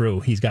through and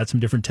through. He's got some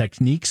different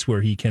techniques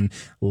where he can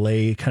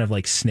kind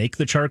of snake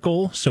the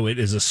charcoal. So it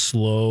is a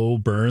slow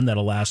burn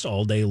that'll last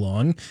all day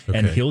long. Okay.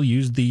 And he'll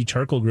use the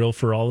charcoal grill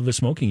for all of his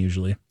smoking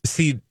usually.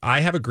 See,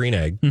 I have a green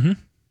egg. Mm-hmm.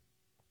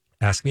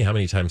 Ask me how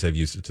many times I've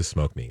used it to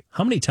smoke meat.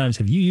 How many times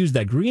have you used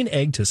that green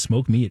egg to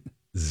smoke meat?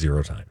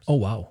 0 times. Oh,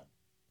 wow.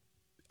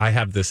 I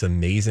have this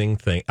amazing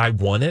thing. I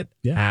won it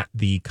at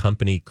the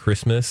company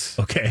Christmas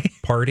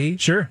party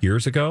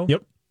years ago.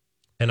 Yep.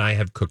 And I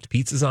have cooked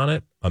pizzas on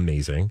it.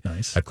 Amazing.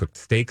 Nice. I've cooked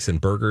steaks and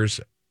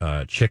burgers,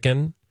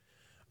 chicken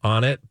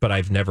on it, but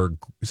I've never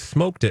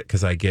smoked it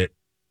because I get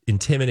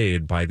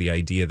intimidated by the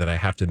idea that I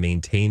have to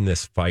maintain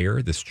this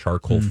fire, this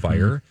charcoal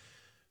fire,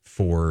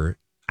 for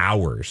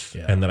hours,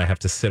 and then I have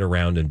to sit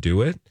around and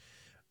do it.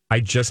 I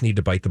just need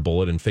to bite the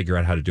bullet and figure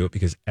out how to do it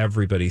because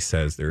everybody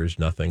says there is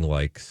nothing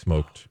like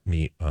smoked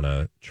meat on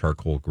a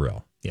charcoal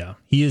grill. Yeah,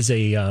 he is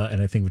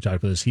and I think we talked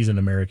about this. He's an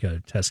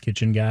America Test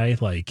Kitchen guy,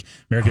 like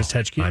America's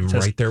Test Kitchen. I'm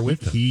right there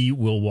with him. He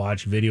will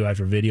watch video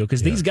after video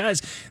because these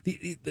guys.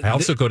 I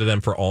also go to them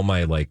for all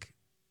my like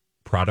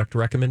product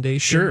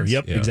recommendations. Sure,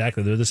 yep,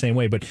 exactly. They're the same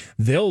way, but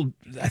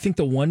I think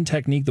the one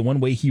technique, the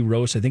one way he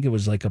roasts, I think it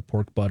was like a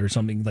pork butt or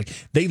something. Like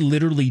they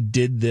literally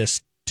did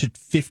this to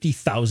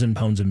 50,000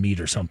 pounds of meat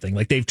or something.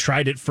 Like they've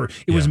tried it for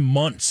was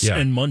months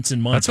and months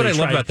and months. That's what I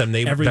love about them.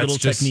 Every little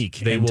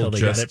technique until they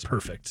got it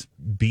perfect.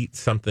 Beat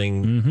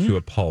something to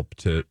a pulp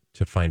to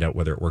find out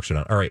whether it works or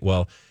not. All right,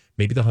 well,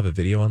 maybe they'll have a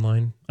video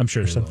online. I'm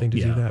sure or something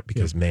to do that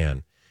because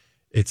man,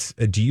 it's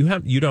you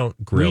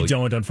don't grill. We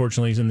don't,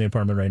 unfortunately. He's in the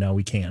apartment right now.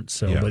 We can't.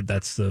 So, but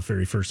that's the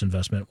very first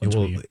investment.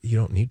 You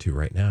don't need to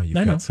right now.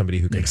 You've got somebody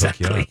who can hook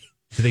you up.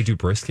 Do they do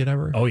brisket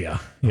ever? Oh, yeah.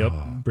 Yep.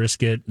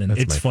 Brisket. And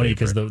it's funny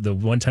because the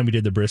one time we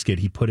did the brisket,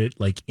 he put it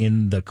like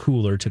in the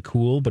cooler to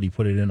cool, but he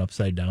put it in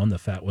upside down. The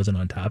fat wasn't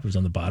on top. It was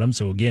on the bottom.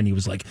 So again, he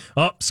was like,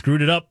 oh,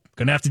 screwed it up.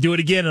 Gonna have to do it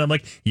again. And I'm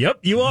like, yep,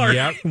 you are.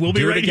 Yep. We'll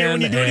be right here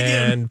when you do it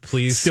again. And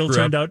please still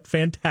turned out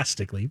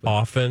fantastically. But.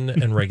 Often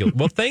and regular.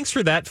 Well, thanks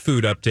for that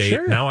food update.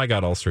 Sure. Now I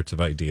got all sorts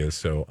of ideas,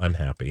 so I'm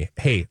happy.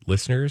 Hey,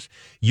 listeners,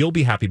 you'll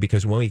be happy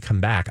because when we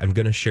come back, I'm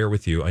going to share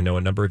with you, I know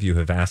a number of you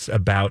have asked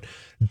about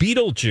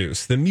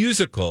Beetlejuice, the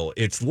musical.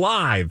 It's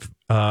live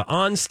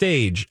on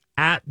stage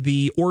at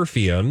the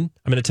Orpheum.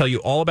 I'm going to tell you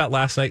all about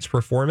last night's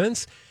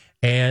performance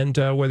and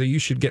whether you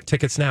should get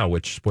tickets now,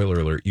 which, spoiler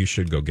alert, you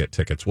should go get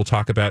tickets. We'll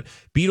talk about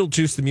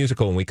Beetlejuice the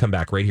musical when we come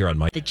back right here on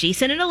the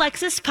Jason and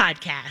Alexis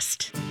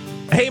podcast.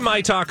 Hey,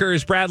 my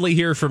talkers, Bradley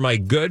here for my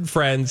good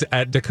friends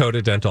at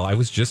Dakota Dental. I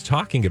was just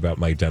talking about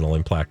my dental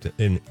implant,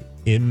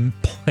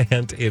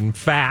 in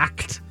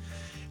fact.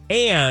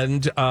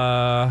 And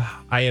I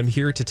am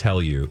here to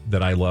tell you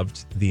that I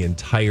loved the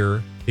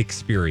entire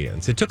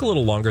experience. It took a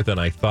little longer than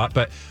I thought,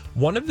 but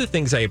one of the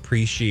things I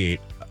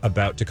appreciate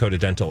about Dakota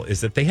Dental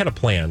is that they had a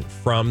plan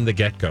from the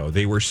get-go.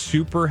 They were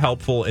super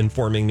helpful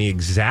informing me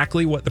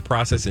exactly what the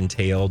process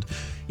entailed,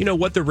 you know,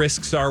 what the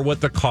risks are,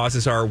 what the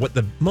causes are, what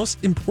the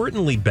most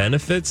importantly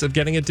benefits of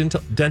getting a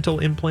dental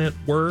implant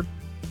were.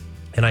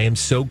 And I am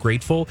so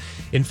grateful.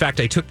 In fact,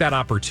 I took that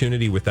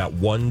opportunity with that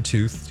one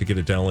tooth to get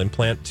a dental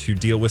implant to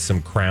deal with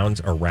some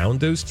crowns around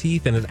those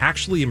teeth. And it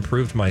actually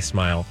improved my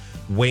smile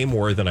way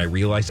more than I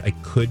realized. I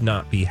could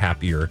not be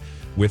happier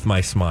with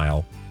my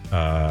smile.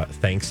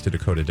 Thanks to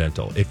Dakota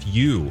Dental. If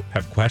you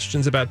have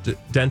questions about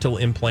dental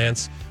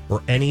implants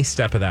or any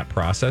step of that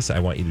process, I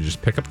want you to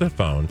just pick up the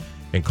phone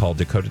and call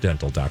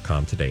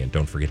dakotadental.com today. And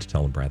don't forget to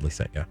tell them Bradley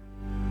sent you.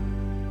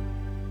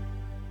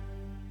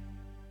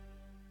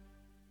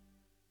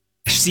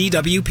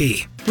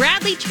 CWP.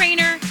 Bradley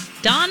Trainer,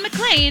 Don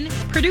McLean,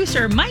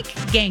 producer Mike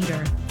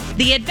Ganger.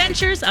 The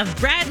Adventures of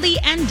Bradley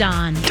and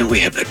Don. Don't we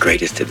have the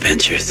greatest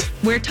adventures?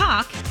 Where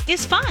talk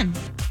is fun.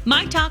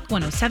 My Talk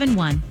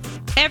 107.1.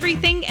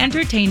 Everything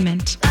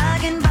entertainment. I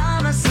can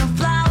buy myself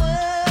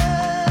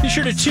flowers. Be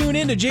sure to tune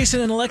in to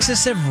Jason and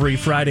Alexis every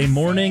Friday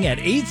morning at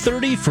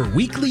 8:30 for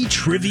weekly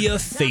Trivia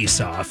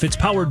Face-Off. It's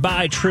powered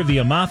by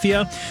Trivia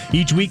Mafia.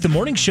 Each week, the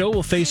morning show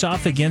will face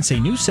off against a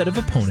new set of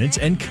opponents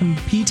and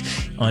compete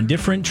on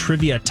different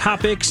trivia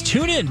topics.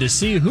 Tune in to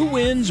see who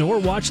wins or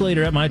watch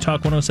later at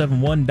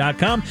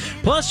mytalk1071.com.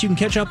 Plus, you can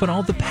catch up on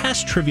all the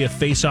past Trivia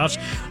Face-Offs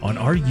on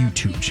our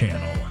YouTube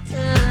channel.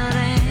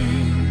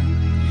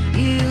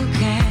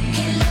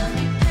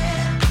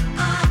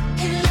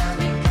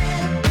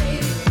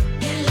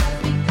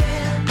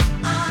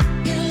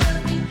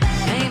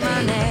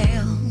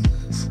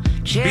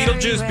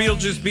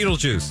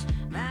 Beetlejuice.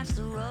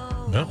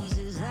 No,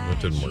 that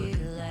didn't work.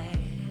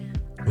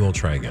 We'll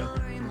try again.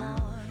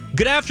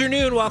 Good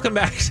afternoon. Welcome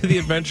back to the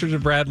Adventures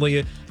of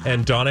Bradley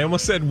and Dawn. I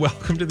almost said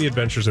welcome to the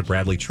Adventures of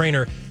Bradley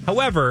Trainer.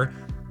 However,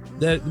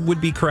 that would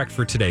be correct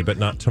for today, but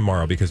not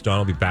tomorrow because Dawn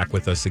will be back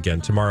with us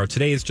again tomorrow.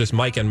 Today is just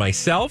Mike and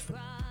myself.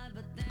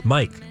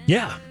 Mike.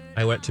 Yeah.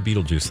 I went to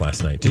Beetlejuice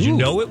last night. Did you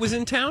know it was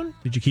in town?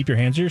 Did you keep your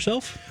hands to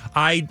yourself?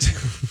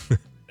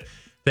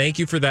 Thank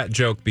you for that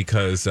joke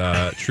because,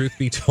 truth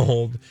be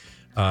told,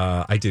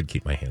 I did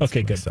keep my hands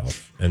to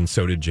myself. And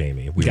so did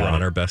Jamie. We were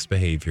on our best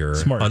behavior.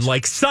 Smart.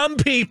 Unlike some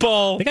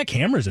people. They got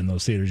cameras in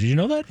those theaters. Did you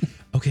know that?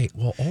 Okay.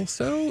 Well,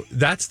 also,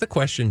 that's the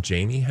question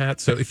Jamie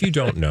had. So if you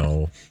don't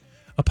know,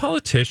 a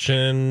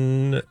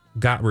politician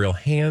got real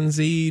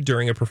handsy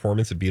during a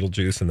performance of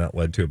Beetlejuice, and that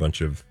led to a bunch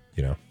of,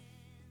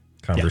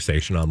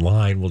 conversation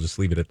online. We'll just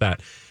leave it at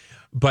that.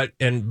 But,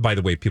 and by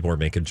the way, people were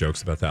making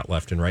jokes about that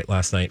left and right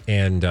last night.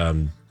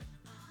 And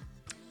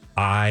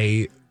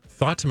I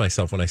thought to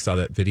myself when I saw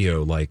that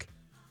video, like,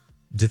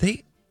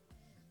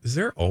 is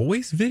there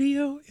always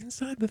video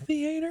inside the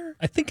theater?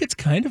 I think it's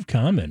kind of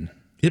common.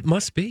 It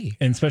must be.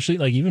 And especially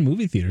like even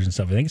movie theaters and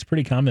stuff. I think it's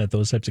pretty common that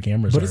those types of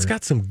cameras But it's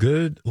got some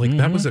good,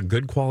 that was a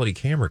good quality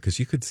camera because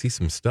you could see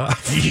some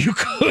stuff. You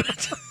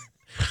could.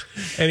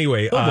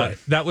 Anyway,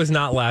 that was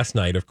not last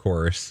night, of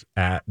course,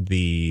 at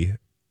the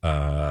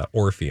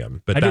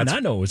Orpheum. But I did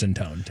not know it was in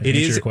town. To answer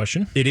your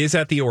question. It is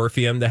at the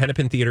Orpheum. The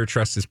Hennepin Theater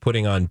Trust is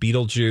putting on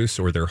Beetlejuice,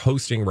 or they're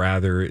hosting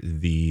rather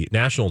the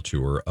national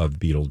tour of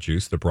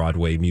Beetlejuice, the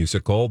Broadway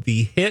musical,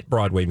 the hit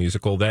Broadway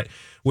musical that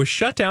was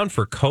shut down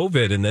for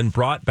COVID and then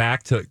brought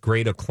back to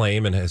great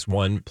acclaim and has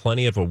won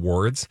plenty of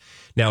awards.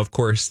 Now, of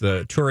course,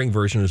 the touring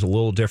version is a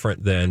little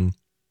different than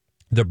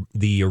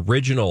the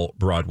original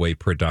Broadway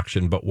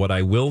production, but what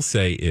I will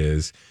say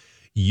is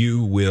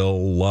you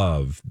will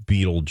love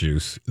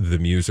Beetlejuice, the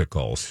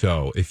musical.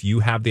 So if you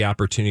have the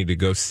opportunity to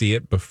go see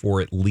it before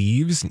it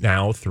leaves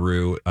now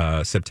through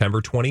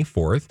September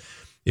 24th,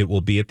 it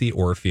will be at the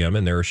Orpheum,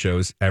 and there are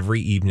shows every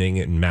evening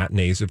and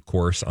matinees, of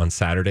course, on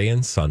Saturday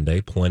and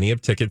Sunday. Plenty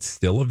of tickets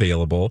still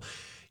available.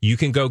 You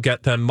can go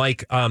get them.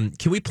 Mike, can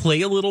we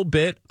play a little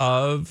bit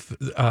of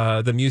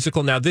the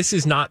musical? Now, this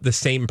is not the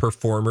same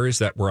performers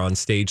that were on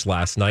stage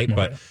last night,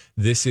 but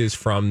this is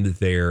from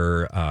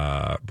their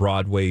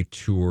Broadway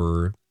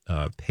tour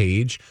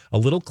page. A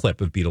little clip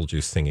of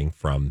Beetlejuice singing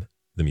from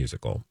the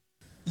musical.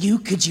 You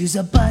could use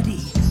a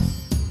buddy.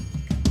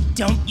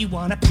 Don't you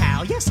want a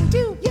pal? Yes, I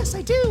do. Yes,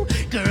 I do.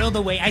 Girl,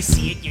 the way I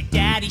see it, your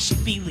daddy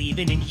should be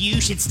leaving and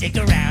you should stick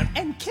around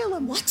and kill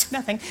him. What?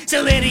 Nothing.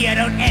 So, Lydia,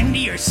 don't envy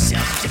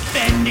yourself.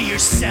 Defend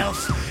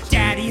yourself.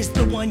 Daddy is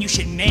the one you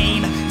should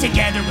name.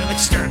 Together we'll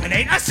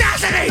exterminate.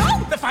 Assassinate!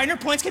 Oh, the finer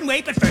points can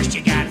wait, but first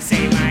you gotta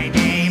say my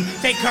name.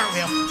 Fake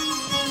cartwheel.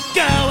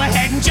 Go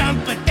ahead and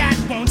jump, but that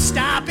won't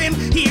stop him.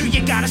 Here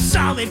you got a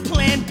solid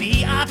plan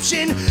B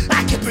option.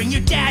 I could bring your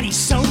daddy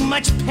so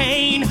much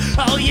pain.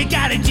 All you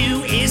gotta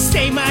do is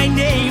say my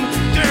name.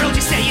 Girl,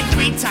 just say it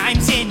 3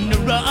 times in a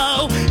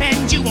row,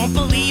 and you won't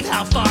believe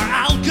how far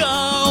I'll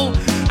go.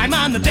 I'm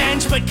on the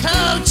bench, but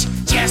coach,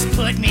 just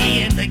put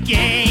me in the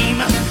game.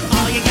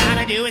 All you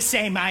gotta do is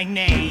say my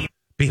name.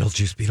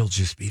 Beetlejuice,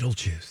 Beetlejuice,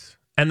 Beetlejuice.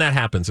 And that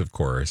happens, of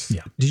course.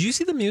 Yeah. Did you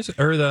see the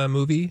music or the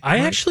movie? I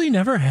actually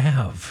never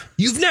have.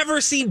 You've never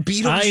seen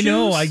Beetlejuice? I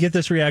know. I get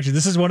this reaction.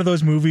 This is one of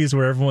those movies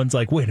where everyone's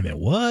like, wait a minute,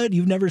 what?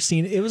 You've never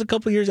seen it? It was a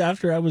couple years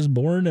after I was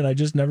born, and I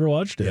just never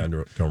watched it. Yeah,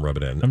 don't rub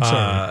it in. I'm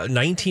sorry.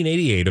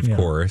 1988, of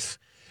course.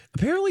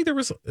 Apparently,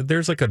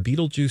 there's like a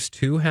Beetlejuice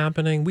 2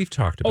 happening. We've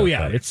talked about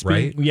that, it's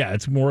right?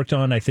 It's worked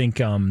on. I think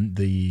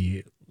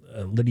the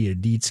Lydia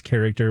Dietz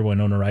character,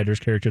 Winona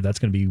Ryder's character, that's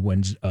going to be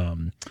when's.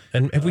 And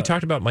have we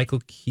talked about Michael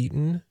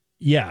Keaton?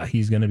 Yeah,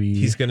 he's going to be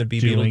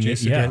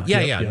Beetlejuice again.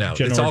 Yeah. No,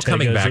 it's all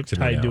coming back to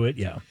me tied now. to it.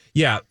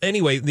 Yeah.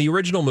 Anyway, the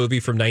original movie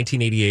from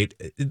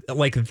 1988,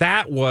 like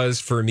that was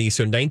for me.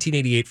 So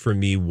 1988 for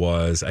me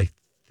was, I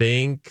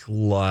think,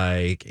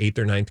 like 8th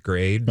or 9th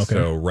grade. Okay.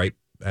 So right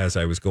as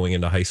I was going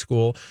into high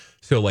school.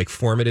 So like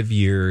formative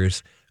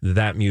years.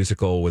 That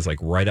musical was like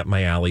right up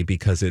my alley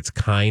because it's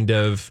kind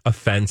of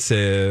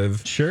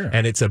offensive. Sure.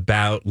 And it's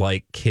about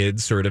like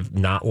kids sort of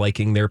not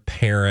liking their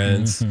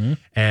parents. Mm-hmm.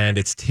 And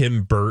it's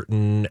Tim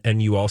Burton.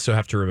 And you also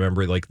have to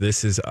remember, like,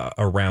 this is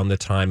around the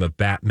time of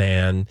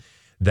Batman,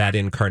 that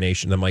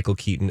incarnation of Michael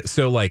Keaton.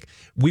 So like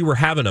we were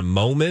having a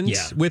moment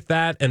with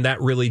that. And that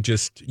really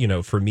just,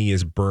 for me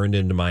is burned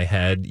into my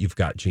head. You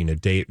had Gina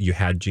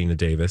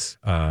Davis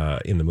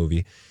in the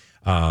movie.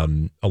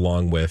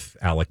 Along with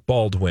Alec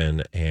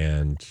Baldwin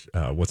and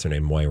what's her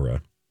name,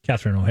 Moira,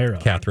 Catherine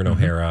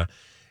O'Hara,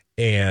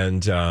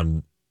 and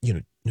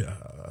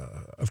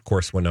of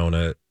course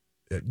Winona.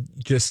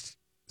 Just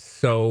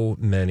so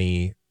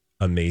many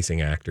amazing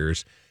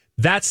actors.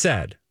 That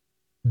said,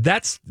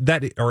 that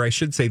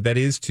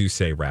is to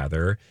say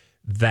rather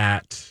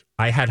that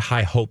I had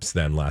high hopes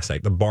then last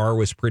night. The bar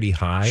was pretty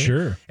high,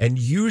 sure. And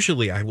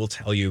usually, I will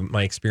tell you,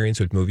 my experience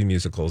with movie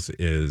musicals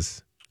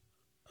is.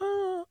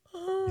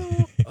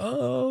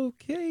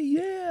 Okay,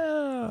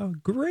 yeah,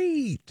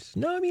 great.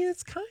 No, I mean,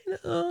 it's kind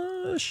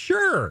of,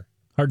 sure.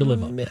 Hard to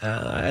live up.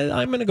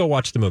 I'm going to go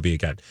watch the movie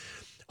again.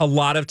 A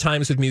lot of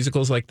times with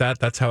musicals like that,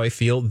 that's how I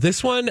feel.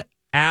 This one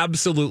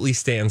absolutely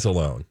stands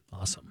alone.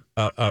 Awesome.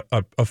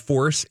 A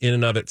force in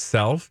and of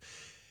itself.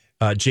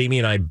 Jamie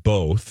and I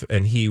both,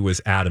 and he was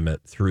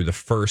adamant through the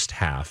first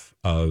half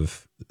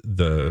of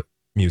the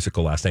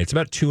musical last night. It's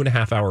about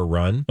 2.5 hour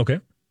run. Okay.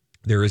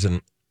 There is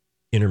an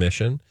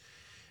intermission.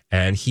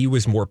 And he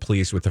was more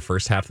pleased with the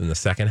first half than the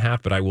second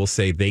half. But I will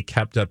say they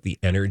kept up the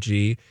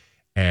energy.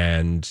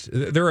 And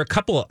there are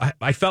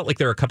I felt like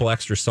there are a couple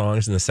extra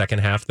songs in the second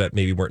half that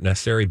maybe weren't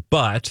necessary.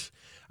 But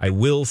I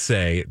will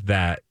say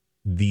that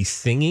the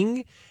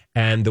singing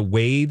and the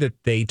way that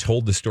they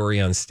told the story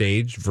on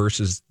stage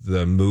versus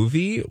the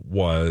movie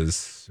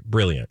was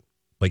brilliant.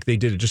 Like they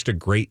did just a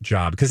great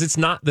job because it's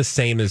not the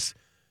same as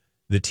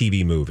the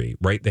TV movie,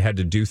 right? They had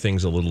to do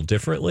things a little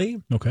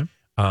differently. Okay.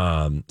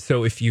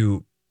 So if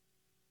you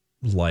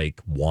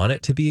want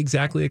it to be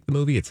exactly like the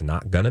movie, it's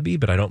not gonna be,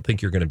 but I don't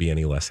think you're gonna be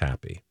any less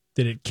happy.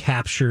 Did it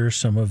capture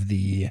some of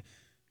the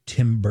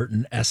Tim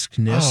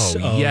Burton-esque-ness?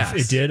 Yes.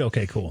 It did?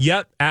 Okay, cool.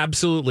 Yep,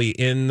 absolutely.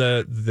 In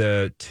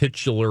the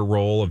titular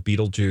role of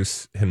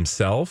Beetlejuice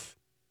himself,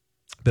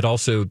 but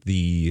also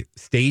the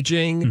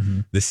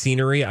staging, the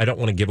scenery. I don't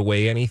want to give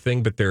away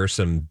anything, but there are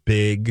some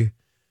big,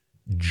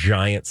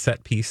 giant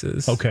set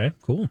pieces. Okay,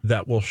 cool.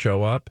 That will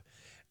show up.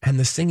 And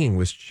the singing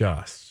was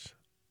just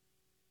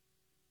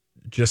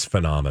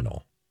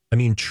phenomenal. I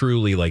mean,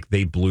 truly, like,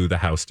 they blew the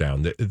house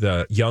down.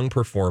 The young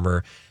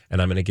performer,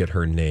 and I'm going to get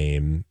her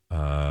name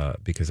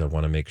because I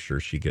want to make sure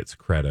she gets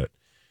credit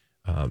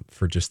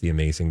for just the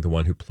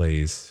one who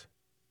plays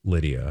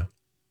Lydia.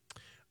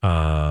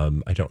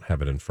 I don't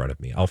have it in front of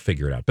me. I'll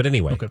figure it out. But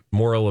anyway,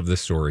 Moral of the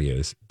story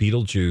is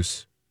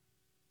Beetlejuice,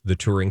 the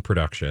touring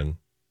production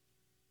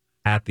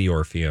at the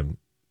Orpheum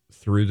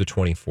through the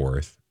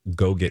 24th.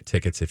 Go get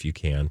tickets if you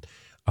can.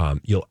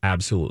 You'll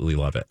absolutely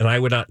love it. And I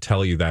would not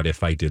tell you that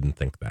if I didn't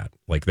think that.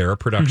 Like, there are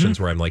productions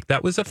where I'm like,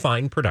 that was a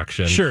fine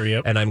production. Sure,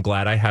 yep. And I'm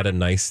glad I had a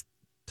nice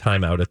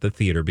time out at the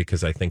theater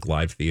because I think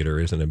live theater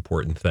is an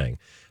important thing.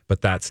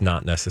 But that's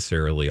not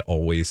necessarily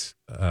always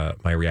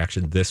my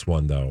reaction. This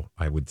one, though,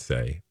 I would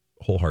say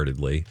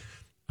wholeheartedly,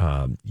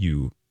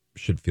 you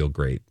should feel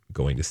great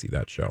going to see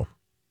that show.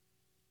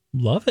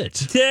 Love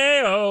it.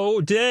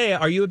 Day.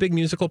 Are you a big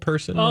musical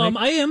person, Mike?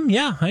 I am.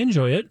 Yeah, I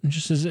enjoy it.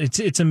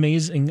 It's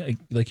amazing.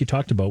 Like you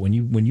talked about, when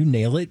you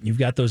nail it, you've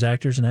got those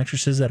actors and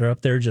actresses that are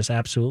up there just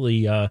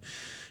absolutely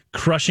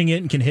crushing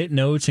it and can hit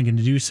notes and can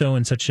do so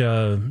in such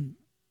a.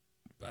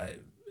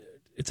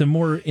 It's a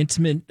more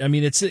intimate. I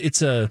mean, it's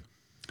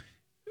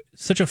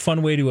such a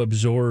fun way to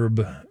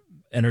absorb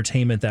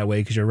entertainment that way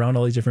because you're around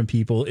all these different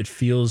people. It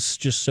feels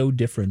just so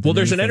different. Well,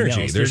 there's an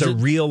energy. There's a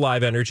real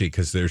live energy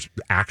because there's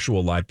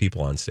actual live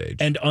people on stage.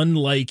 And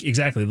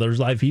there's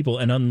live people,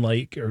 and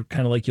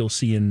kind of like you'll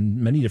see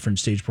in many different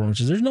stage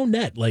performances, there's no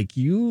net. Like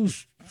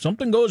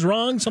something goes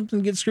wrong,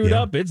 something gets screwed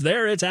up. It's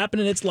there, it's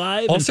happening, it's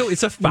live. Also,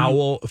 it's a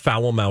foul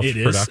mouth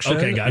production.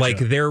 Okay, gotcha. Like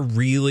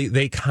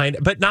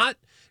but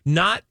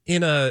not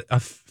in a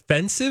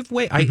offensive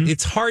way.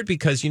 It's hard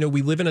because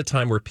we live in a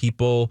time where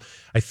people,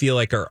 I feel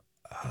like, are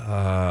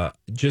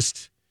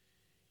just,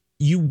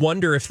 you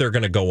wonder if they're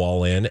going to go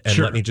all in, and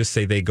let me just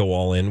say they go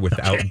all in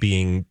without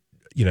being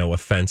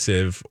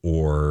offensive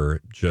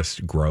or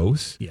just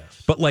gross.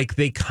 Yes, but like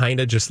they kind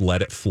of just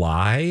let it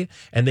fly,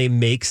 and they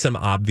make some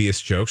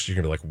obvious jokes. You're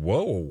gonna be like,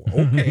 whoa,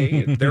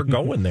 okay, they're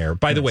going there.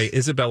 By the way,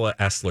 Isabella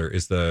Essler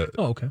is the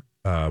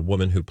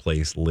woman who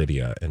plays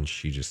Lydia, and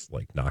she just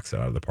like knocks it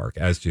out of the park,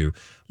 as do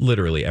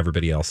literally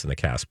everybody else in the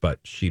cast, but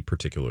she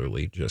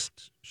particularly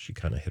she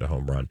kind of hit a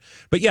home run.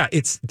 But yeah,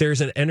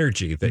 there's an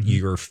energy that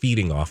you're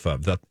feeding off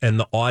of, and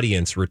the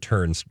audience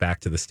returns back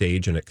to the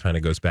stage, and it kind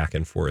of goes back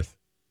and forth.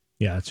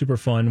 Yeah, it's super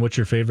fun. What's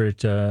your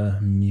favorite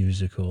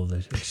musical?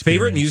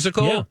 Favorite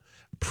musical? Yeah.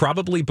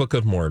 Probably Book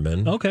of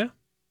Mormon. Okay.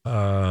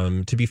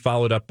 To be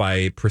followed up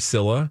by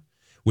Priscilla,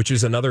 which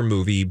is another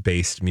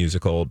movie-based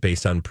musical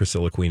based on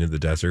Priscilla, Queen of the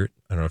Desert.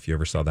 I don't know if you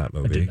ever saw that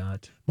movie. I did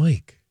not.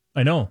 Mike.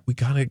 I know. We're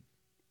going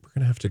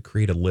to have to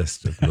create a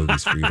list of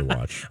movies for you to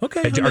watch.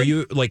 Okay. Are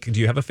you do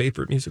you have a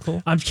favorite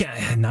musical? I'm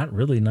not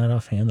really, not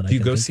offhand. Do you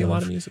go see a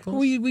lot of musicals?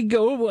 We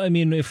go. I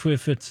mean, if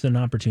it's an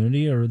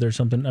opportunity or there's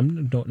something,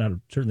 I'm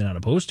certainly not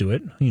opposed to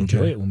it. I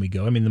enjoy it when we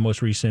go. I mean, the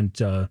most recent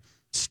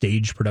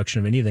stage production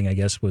of anything, I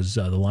guess, was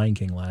The Lion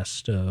King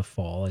last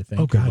fall, I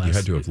think. Oh, God, you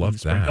had to have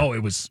loved that. Oh,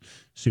 it was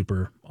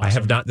super awesome. I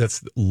have not.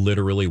 That's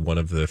literally one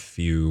of the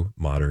few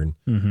modern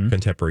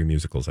contemporary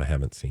musicals I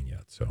haven't seen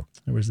yet. So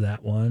there was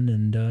that one,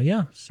 and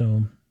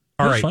so...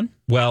 All right. Fun.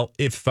 Well,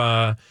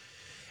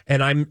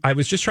 I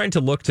was just trying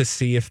to look to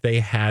see if they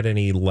had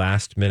any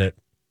last minute,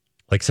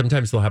 like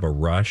sometimes they'll have a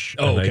rush.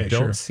 Oh, okay, I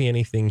don't see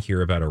anything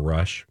here about a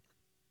rush.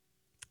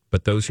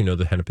 But those who know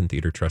the Hennepin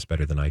Theater Trust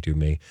better than I do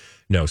may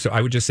know. So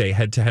I would just say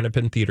head to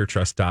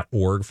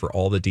hennepintheatertrust.org for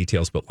all the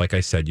details. But like I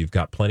said, you've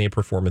got plenty of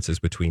performances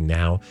between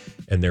now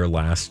and their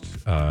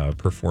last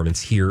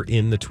performance here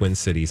in the Twin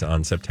Cities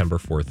on September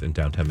 4th in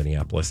downtown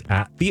Minneapolis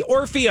at the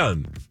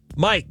Orpheum.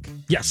 Mike.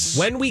 Yes.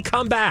 When we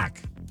come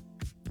back,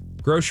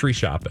 grocery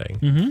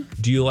shopping.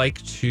 Do you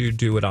like to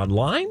do it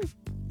online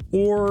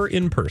or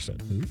in person?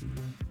 Ooh,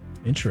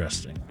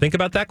 interesting. Think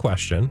about that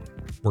question.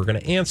 We're going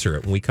to answer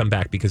it when we come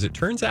back, because it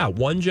turns out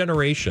one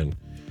generation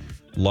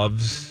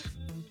loves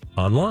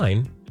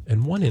online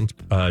and one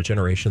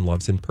generation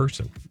loves in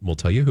person. We'll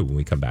tell you who when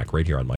we come back right here on My